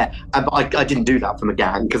yeah, I didn't do that for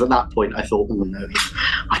McGann, because at that point I thought, oh no,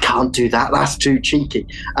 I can't do that, that's too cheeky.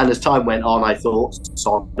 And as time went on, I thought,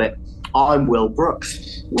 sod it, I'm Will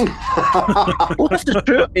Brooks. Well, this is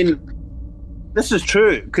true. I mean, this is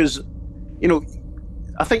true, because,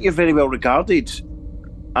 I think you're very well regarded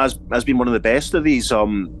as being one of the best of these,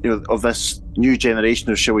 of this new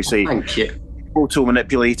generation of, shall we say, thank you, photo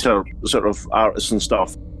manipulator sort of artists and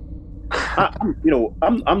stuff.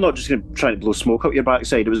 I'm not just going to try to blow smoke up your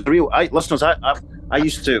backside. It was real. Listeners, I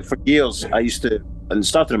used to, for years, and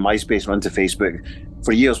started on MySpace and went to Facebook.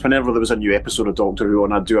 For years, whenever there was a new episode of Doctor Who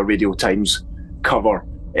on, I'd do a Radio Times cover.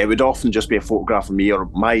 It would often just be a photograph of me, or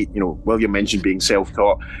William mentioned being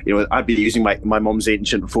self-taught. I'd be using my mum's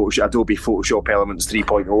ancient Adobe Photoshop Elements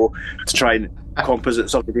 3.0 to try and composite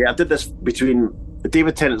something. I did this between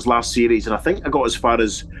David Tennant's last series, and I think I got as far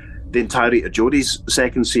as the entirety of Jodie's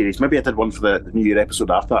second series. Maybe I did one for the New Year episode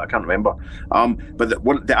after that, I can't remember. But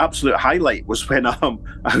the absolute highlight was when I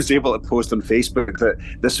was able to post on Facebook that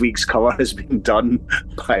this week's cover has been done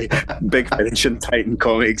by Big Finish and Titan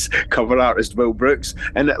Comics cover artist Will Brooks.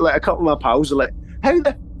 And a couple of my pals were like, how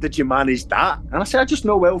did you manage that? And I said, I just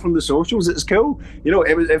know Will from the socials, it's cool.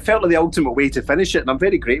 It felt like the ultimate way to finish it, and I'm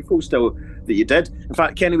very grateful still that you did. In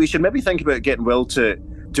fact, Kenny, we should maybe think about getting Will to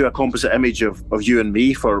do a composite image of you and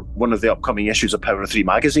me for one of the upcoming issues of Power of Three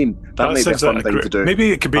magazine. That may be a fun thing to do.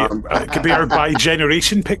 Maybe it could be our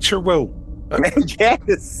bi-generation picture, Will.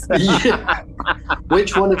 Yes. Yeah.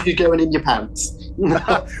 Which one of you going in your pants?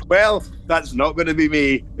 Well, that's not going to be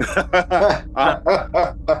me.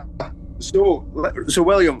 So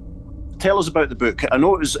William, tell us about the book. I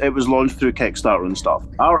know it was launched through Kickstarter and stuff.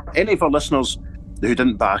 Are any of our listeners who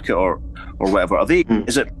didn't back it or whatever, are they?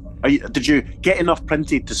 Did you get enough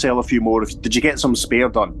printed to sell a few more? Did you get some spare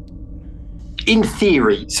done? In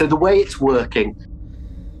theory. So the way it's working,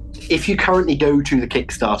 if you currently go to the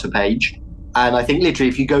Kickstarter page, and I think literally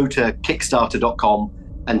if you go to kickstarter.com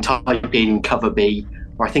and type in Cover B,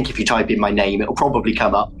 or I think if you type in my name, it'll probably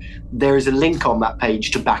come up. There is a link on that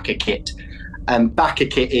page to Back a Kit. And Back a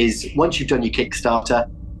Kit is, once you've done your Kickstarter,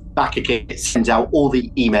 Back a Kit sends out all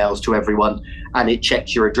the emails to everyone, and it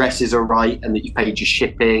checks your addresses are right and that you've paid your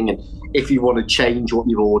shipping, and if you want to change what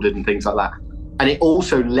you've ordered and things like that. And it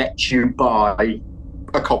also lets you buy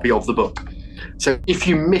a copy of the book. So if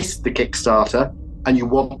you missed the Kickstarter and you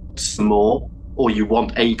want some more, or you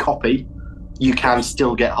want a copy, you can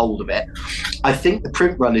still get hold of it. I think the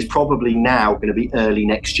print run is probably now going to be early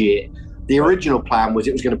next year. The original plan was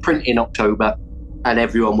it was going to print in October and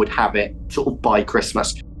everyone would have it sort of by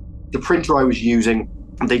Christmas. The printer I was using,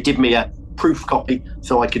 they did me a proof copy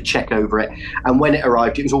so I could check over it. And when it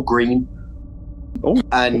arrived, it was all green.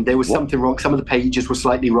 And there was something wrong. Some of the pages were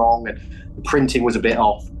slightly wrong and the printing was a bit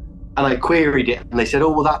off. And I queried it and they said,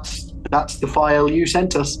 oh, well, that's the file you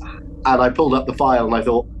sent us. And I pulled up the file and I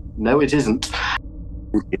thought, no, it isn't.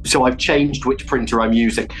 So I've changed which printer I'm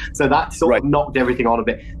using. So that sort of knocked everything on a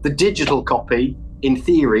bit. The digital copy in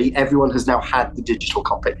theory, everyone has now had the digital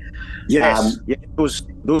copy. Yes, those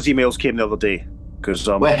emails came the other day because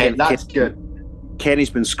that's good. Kenny's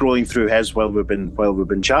been scrolling through his while we've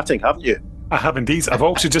been chatting, haven't you? I have indeed. I've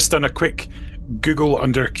also just done a quick Google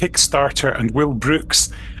under Kickstarter and Will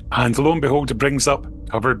Brooks, and lo and behold, it brings up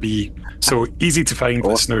cover B. So easy to find,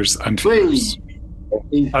 listeners and viewers.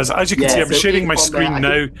 As you can see, I'm sharing my screen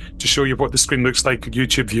now to show you what the screen looks like,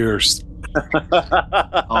 YouTube viewers. I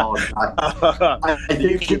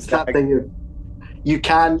think it's that thing of, you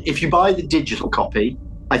can, if you buy the digital copy,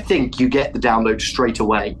 I think you get the download straight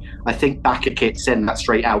away. I think BackerKit send that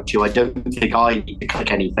straight out to you. I don't think I need to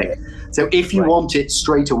click anything. So if you want it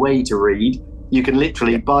straight away to read, you can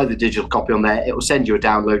literally buy the digital copy on there. It will send you a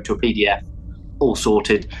download to a PDF, all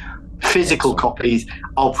sorted. Physical copies,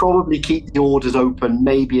 I'll probably keep the orders open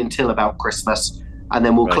maybe until about Christmas, and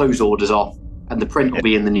then we'll close orders off, and the print will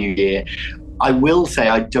be in the new year. I will say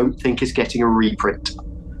I don't think it's getting a reprint.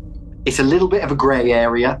 It's a little bit of a grey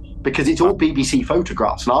area because it's all BBC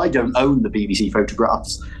photographs, and I don't own the BBC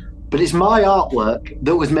photographs, but it's my artwork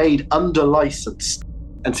that was made under license.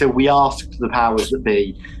 And so we asked the powers that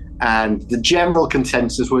be, and the general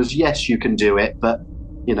consensus was, yes, you can do it, but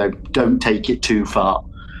don't take it too far.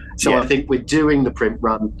 So I think we're doing the print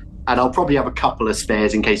run, and I'll probably have a couple of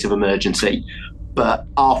spares in case of emergency. But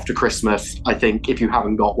after Christmas, I think if you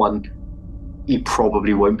haven't got one, you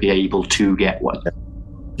probably won't be able to get one.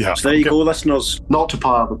 Yeah. So there you go, listeners. Not to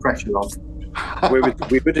pile the pressure on.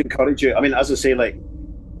 we would encourage you. I mean, as I say, like,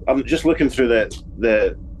 I'm just looking through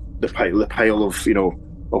the pile of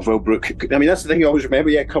of Will Brooks. I mean, that's the thing you always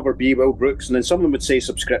remember. Yeah, cover B, Will Brooks, and then some of them would say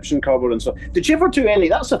subscription cover and stuff. Did you ever do any?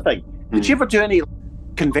 That's the thing. Did you ever do any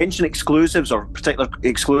convention exclusives or particular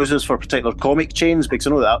exclusives for particular comic chains? Because I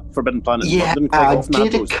know that Forbidden Planet. Yeah, I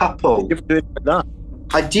did a couple. Did you ever do anything like that?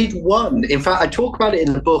 I did one. In fact, I talk about it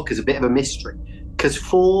in the book as a bit of a mystery. Because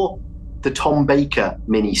for the Tom Baker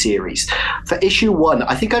mini-series, for issue 1,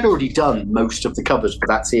 I think I'd already done most of the covers for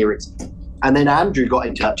that series. And then Andrew got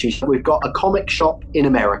in touch. He said, we've got a comic shop in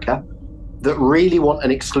America that really want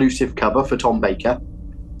an exclusive cover for Tom Baker.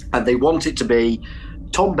 And they want it to be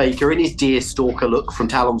Tom Baker in his Deerstalker look from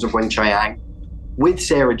Talons of Weng-Chiang with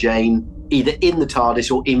Sarah Jane, either in the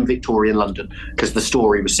TARDIS or in Victorian London, because the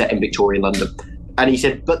story was set in Victorian London. And he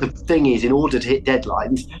said, but the thing is, in order to hit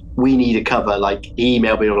deadlines, we need a cover. Like, he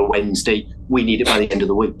emailed me on a Wednesday, we need it by the end of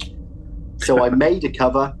the week. So I made a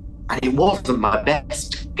cover, and it wasn't my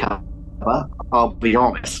best cover, I'll be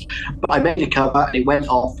honest. But I made a cover, and it went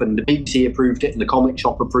off, and the BBC approved it, and the comic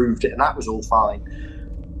shop approved it, and that was all fine.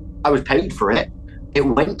 I was paid for it. It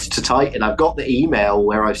went to Titan. I've got the email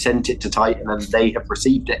where I've sent it to Titan, and they have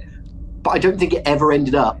received it. But I don't think it ever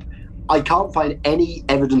ended up. I can't find any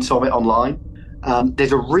evidence of it online.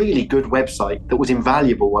 There's a really good website that was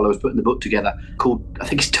invaluable while I was putting the book together called, I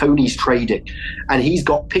think it's Tony's Trading, and he's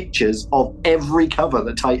got pictures of every cover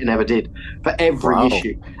that Titan ever did for every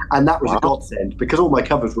issue, and that was a godsend because all my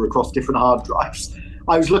covers were across different hard drives.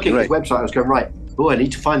 I was looking at his website, I was going, right, I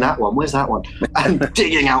need to find that one, where's that one? And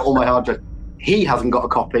digging out all my hard drives. He hasn't got a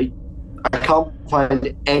copy. I can't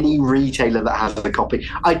find any retailer that has a copy.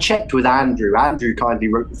 I checked with Andrew. Andrew kindly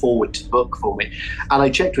wrote the foreword to the book for me. And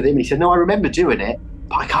I checked with him and he said, no, I remember doing it,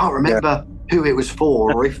 but I can't remember who it was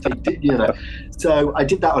for or if they did, So I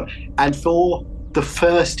did that one. And for the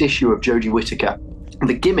first issue of Jodie Whittaker,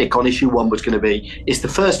 the gimmick on issue 1 was going to be, it's the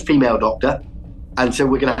first female Doctor. And so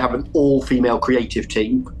we're going to have an all-female creative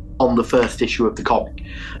team on the first issue of the comic.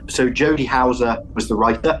 So Jodie Hauser was the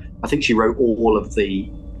writer. I think she wrote all of the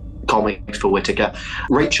comics for Whittaker.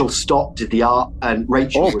 Rachel Stott did the art, and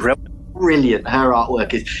Rachel was brilliant. Her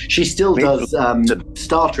artwork is, she still does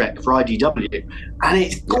Star Trek for IDW, and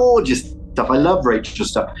it's gorgeous stuff. I love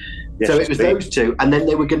Rachel's stuff. Yes, so it was those two, and then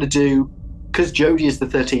they were going to do, because Jodie is the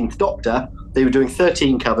 13th Doctor, they were doing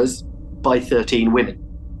 13 covers by 13 women,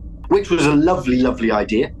 which was a lovely, lovely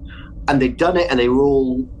idea. And they'd done it, and they were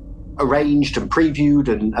all arranged and previewed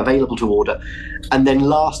and available to order. And then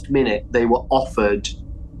last minute, they were offered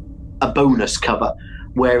a bonus cover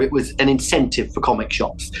where it was an incentive for comic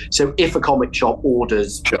shops. So if a comic shop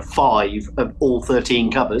orders 5 of all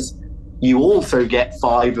 13 covers, you also get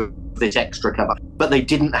 5 of this extra cover. But they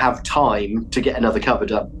didn't have time to get another cover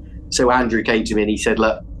done. So Andrew came to me and he said,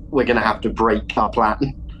 look, we're going to have to break our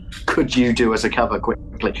plan. Could you do us a cover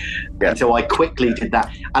quickly? Yeah. And so I quickly did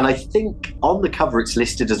that. And I think on the cover it's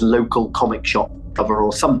listed as local comic shop cover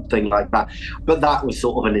or something like that. But that was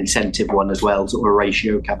sort of an incentive one as well, sort of a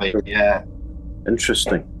ratio cover. Yeah.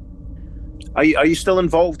 Interesting. Are you still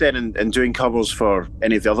involved then in doing covers for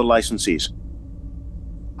any of the other licensees?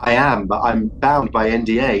 I am, but I'm bound by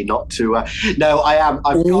NDA not to. No, I am.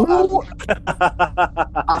 I've got.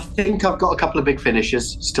 I think I've got a couple of big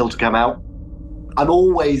finishes still to come out. I'm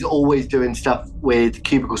always doing stuff with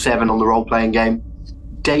Cubicle 7 on the role-playing game.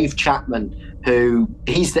 Dave Chapman,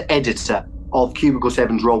 he's the editor of Cubicle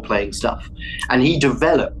 7's role-playing stuff, and he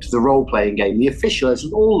developed the role-playing game, the official, it's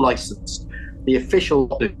all licensed, the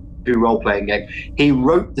official role-playing game. He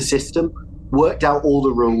wrote the system, worked out all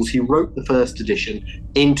the rules. He wrote the first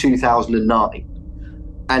edition in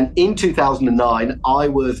 2009. And in 2009, I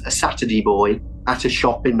was a Saturday boy at a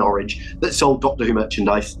shop in Norwich that sold Doctor Who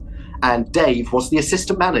merchandise. And Dave was the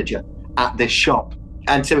assistant manager at this shop.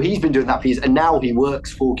 And so he's been doing that for years. And now he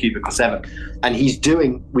works for Cubicle 7. And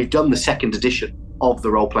we've done the second edition of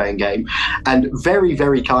the role-playing game. And very,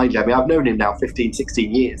 very kindly, I mean, I've known him now 15,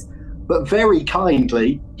 16 years. But very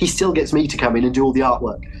kindly, he still gets me to come in and do all the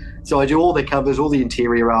artwork. So I do all the covers, all the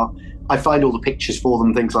interior art. I find all the pictures for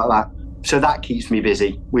them, things like that. So that keeps me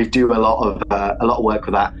busy. We do a lot of work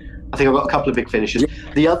with that. I think I've got a couple of big finishes.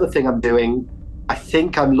 The other thing I'm doing, I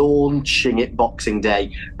think I'm launching it Boxing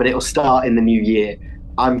Day, but it'll start in the new year.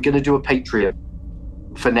 I'm going to do a Patreon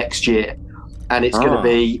for next year, and it's going to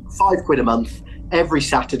be £5 a month. Every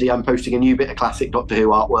Saturday, I'm posting a new bit of classic Doctor Who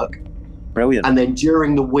artwork. Brilliant. And then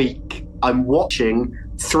during the week, I'm watching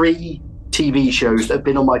 3 TV shows that have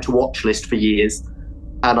been on my to-watch list for years,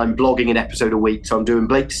 and I'm blogging an episode a week. So I'm doing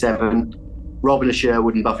Blake 7, Robin of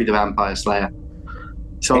Sherwood, and Buffy the Vampire Slayer.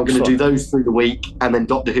 So I'm going to do those through the week, and then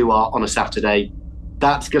Doctor Who art on a Saturday.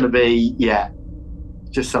 That's going to be,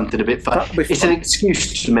 just something a bit fun. It's an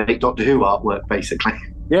excuse to make Doctor Who artwork, basically.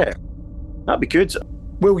 Yeah, that'd be good.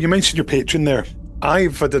 Will, you mentioned your Patreon there.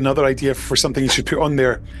 I've had another idea for something you should put on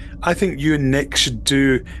there. I think you and Nick should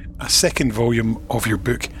do a second volume of your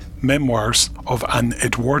book, Memoirs of an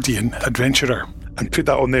Edwardian Adventurer, and put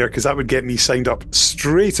that on there, because that would get me signed up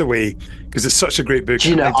straight away, because it's such a great book. Do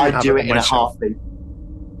you know, I'd do it in a heartbeat.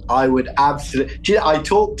 I would absolutely. Do you know, I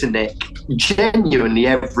talk to Nick genuinely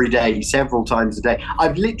every day, several times a day.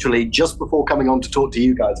 I've literally, just before coming on to talk to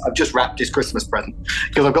you guys, I've just wrapped his Christmas present,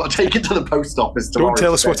 because I've got to take it to the post office tomorrow. Don't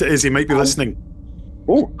tell us what it is. He might be listening.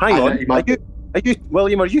 Oh, hang on. Are you,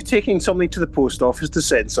 William, are you taking something to the post office to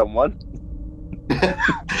send someone?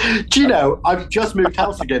 Do you know, I've just moved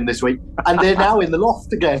house again this week, and they're now in the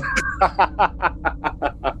loft again.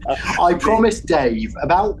 I promised Dave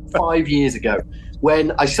about 5 years ago,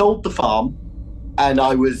 when I sold the farm, and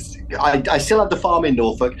I still had the farm in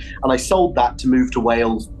Norfolk, and I sold that to move to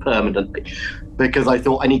Wales permanently, because I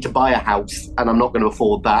thought I need to buy a house, and I'm not going to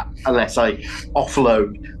afford that unless I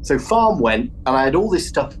offload. So farm went, and I had all this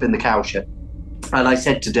stuff in the cowshed, and I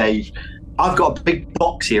said to Dave, I've got a big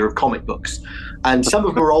box here of comic books, and some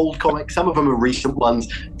of them are old comics, some of them are recent ones.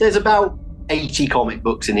 There's about 80 comic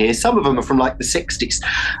books in here. Some of them are from like the 60s.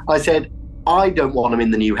 I said, I don't want them in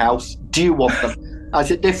the new house. Do you want them? I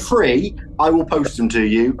said, they're free. I will post them to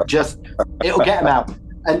you. It'll get them out.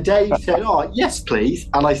 And Dave said, oh, yes, please.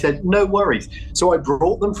 And I said, no worries. So I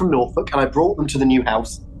brought them from Norfolk, and I brought them to the new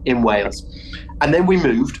house in Wales. And then we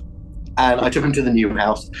moved, and I took them to the new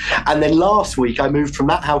house. And then last week I moved from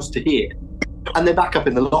that house to here, and they're back up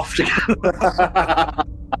in the loft again.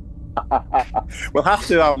 We'll have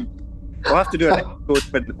to do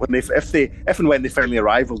an episode if and when they finally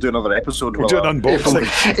arrive. We'll do another episode. We'll do an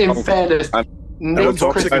unboxing. In fairness, Nick's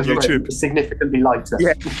Christmas on YouTube is significantly lighter.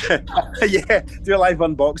 Yeah, yeah. Do a live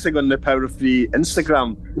unboxing on the Power of Three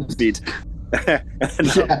Instagram feed.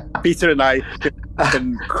 And Peter and I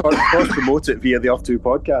can cross promote it via the Off Two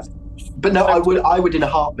podcast. But no, I would in a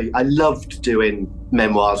heartbeat. I loved doing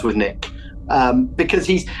memoirs with Nick. Because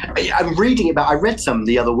I'm reading about, I read some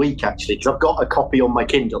the other week actually, because I've got a copy on my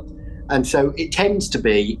Kindle. And so it tends to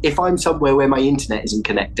be, if I'm somewhere where my internet isn't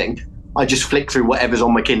connecting, I just flick through whatever's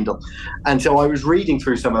on my Kindle. And so I was reading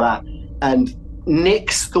through some of that, and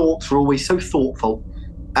Nick's thoughts were always so thoughtful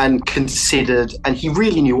and considered, and he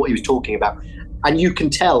really knew what he was talking about. And you can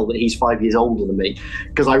tell that he's 5 years older than me,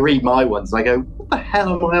 because I read my ones and I go, what the hell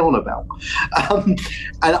am I on about? And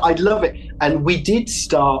I love it. And we did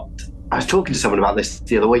start, I was talking to someone about this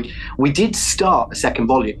the other week, we did start a second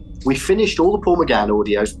volume. We finished all the Paul McGann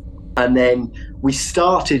audios, and then we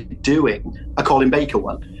started doing a Colin Baker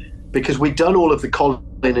one, because we'd done all of the Colin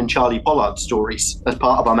and Charlie Pollard stories as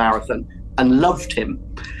part of our marathon and loved him.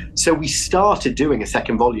 So we started doing a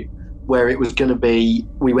second volume where it was going to be,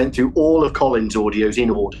 we went through all of Colin's audios in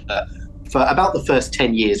order for about the first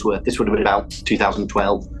 10 years worth. This would have been about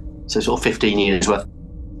 2012, so sort of 15 years worth.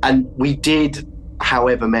 And we did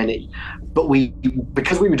however many, but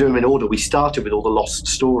because we were doing them in order, we started with all the lost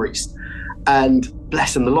stories. And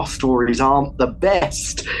bless them, the lost stories aren't the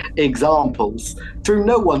best examples through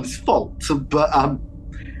no one's fault. But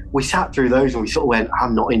we sat through those and we sort of went,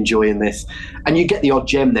 I'm not enjoying this. And you get the odd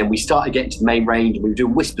gem then. We started getting to the main range and we were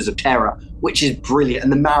doing Whispers of Terror, which is brilliant.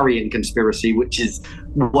 And the Marion Conspiracy, which is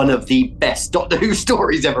one of the best Doctor Who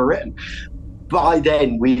stories ever written. By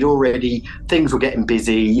then, things were getting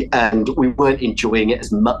busy and we weren't enjoying it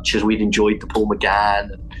as much as we'd enjoyed the Paul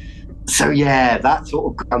McGann. So yeah, that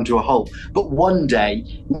sort of come to a halt. But one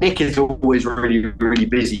day, Nick is always really, really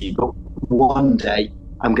busy. But one day,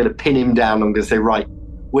 I'm going to pin him down. I'm going to say, right,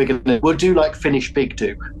 we'll do like Finish Big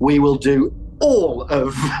do. We will do all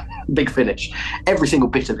of Big Finish, every single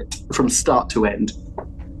bit of it, from start to end.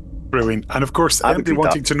 Brilliant. And of course, anybody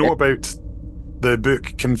wanting to know about the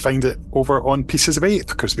book can find it over on Pieces of Eight,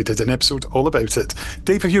 because we did an episode all about it.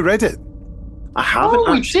 Dave, have you read it? I haven't.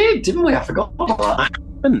 Oh, we did, didn't we? I forgot about that.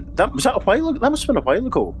 Was that a while ago? That must have been a while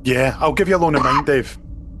ago. Yeah, I'll give you a loan of mine, Dave.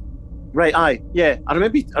 Right, aye, yeah. I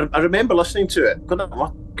remember listening to it.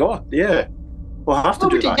 God, yeah. We'll have to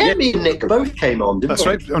do that. Yeah, me and Nick both came on, didn't we? That's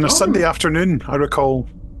right, on a Sunday afternoon, I recall.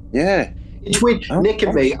 Yeah. It's weird. Nick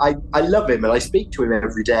and me, I love him and I speak to him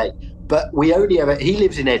every day, but we only ever, he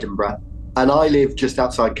lives in Edinburgh and I live just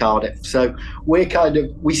outside Cardiff. So we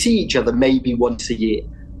see each other maybe once a year,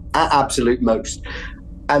 at absolute most.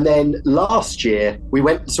 And then last year, we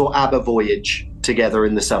went and saw ABBA Voyage together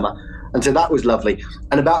in the summer. And so that was lovely.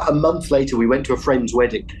 And about a month later, we went to a friend's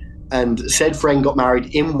wedding. And said friend got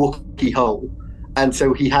married in Wookey Hole. And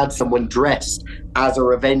so he had someone dressed as a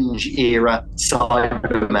Revenge-era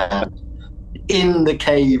Cyberman in the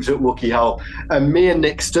caves at Wookey Hole. And me and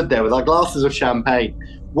Nick stood there with our glasses of champagne,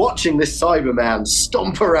 watching this Cyberman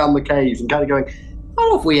stomp around the caves and kind of going,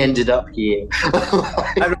 how have we ended up here?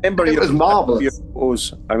 I remember it was marvellous.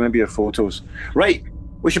 I remember your photos. Right,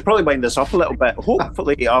 we should probably wind this up a little bit.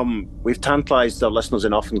 Hopefully, we've tantalised our listeners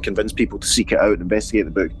enough and convinced people to seek it out and investigate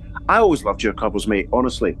the book. I always loved your covers, mate.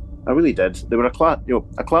 Honestly, I really did. They were a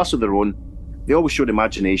class of their own. They always showed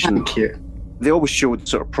imagination. Thank you. They always showed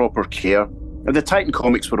sort of proper care. And the Titan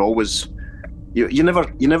comics were always. You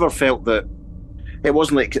never felt that. It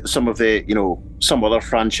wasn't like some of the, some other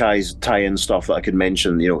franchise tie-in stuff that I could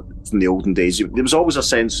mention, from the olden days. There was always a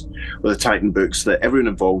sense with the Titan books that everyone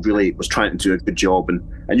involved really was trying to do a good job,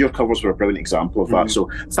 and your covers were a brilliant example of that. So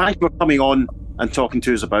thank you for coming on and talking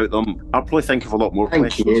to us about them. I'll probably think of a lot more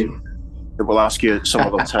questions that we'll ask you some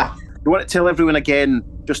other time. You want to tell everyone again,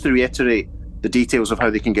 just to reiterate, the details of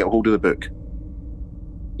how they can get hold of the book?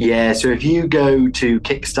 Yeah, so if you go to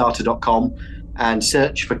Kickstarter.com and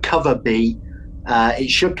search for Cover B, it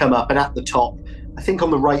should come up, and at the top, I think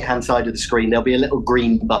on the right-hand side of the screen, there'll be a little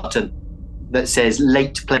green button that says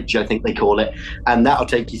Late Pledge, I think they call it, and that'll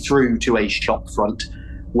take you through to a shop front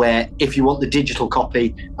where if you want the digital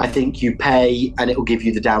copy, I think you pay and it will give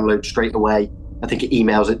you the download straight away. I think it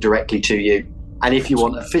emails it directly to you. And if you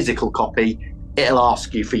want a physical copy, it'll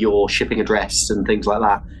ask you for your shipping address and things like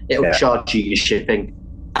that. It'll charge you your shipping,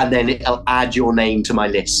 and then it'll add your name to my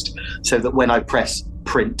list so that when I press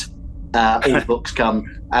print, all the books come,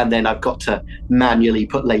 and then I've got to manually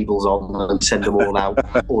put labels on and send them all out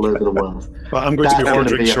all over the world. Well, I'm going to be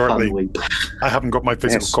ordering shortly. I haven't got my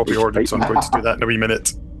physical copy ordered, so I'm going to do that in a wee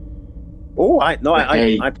minute. Oh, I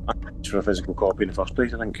for a physical copy in the first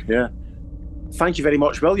place, I think. Yeah. Thank you very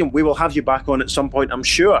much, William. We will have you back on at some point, I'm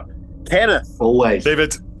sure. Kenneth. Always.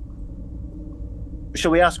 David.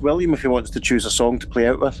 Shall we ask William if he wants to choose a song to play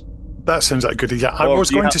out with? That sounds like a good idea.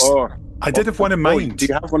 I did have one in mind. Do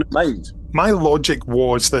you have one in mind? My logic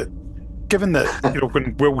was that, given that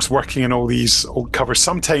when Will's working on all these old covers,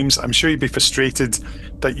 sometimes I'm sure you'd be frustrated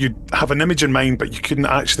that you'd have an image in mind, but you couldn't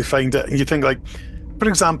actually find it. And you think, like, for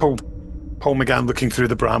example, Paul McGann looking through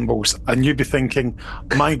the brambles, and you'd be thinking,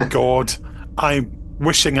 my God, I'm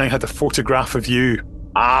wishing I had a photograph of you.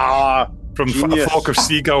 From a flock of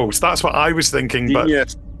seagulls. That's what I was thinking.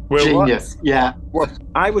 Genius. But Will, genius. Yeah.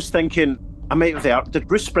 I was thinking. I might have there. Did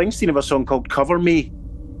Bruce Springsteen have a song called "Cover Me"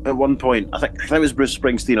 at one point? I think it was Bruce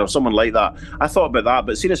Springsteen or someone like that. I thought about that,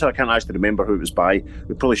 but seeing as how I can't actually remember who it was by,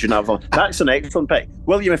 we probably shouldn't have one. That's an excellent pick,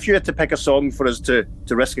 William. If you had to pick a song for us to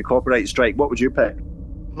risk a copyright strike, what would you pick?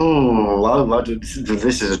 Well,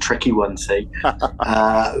 this is a tricky one. See,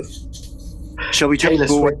 shall we? Taylor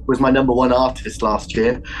Swift was my number one artist last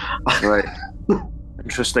year. Right.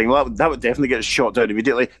 Interesting. Well, that would definitely get us shot down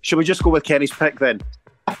immediately. Shall we just go with Kenny's pick then?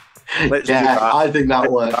 Let's do that. I think that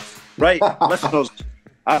works. Right, listeners,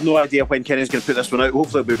 I have no idea when Kenny's going to put this one out.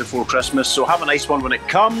 Hopefully it'll be before Christmas, so have a nice one when it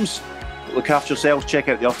comes. Look after yourselves. Check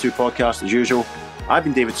out the other two podcasts as usual. I've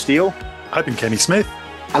been David Steele. I've been Kenny Smith.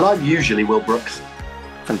 And I'm usually Will Brooks.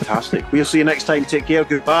 Fantastic. We'll see you next time. Take care.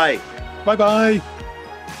 Goodbye. Bye-bye.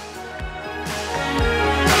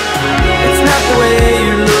 It's not the way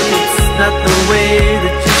you look, it's not the way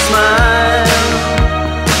that you smile.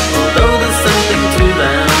 Although there's something to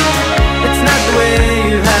them. It's not the way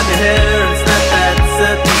you have your hair, it's not that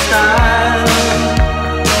certain style.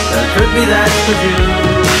 There could be that with you.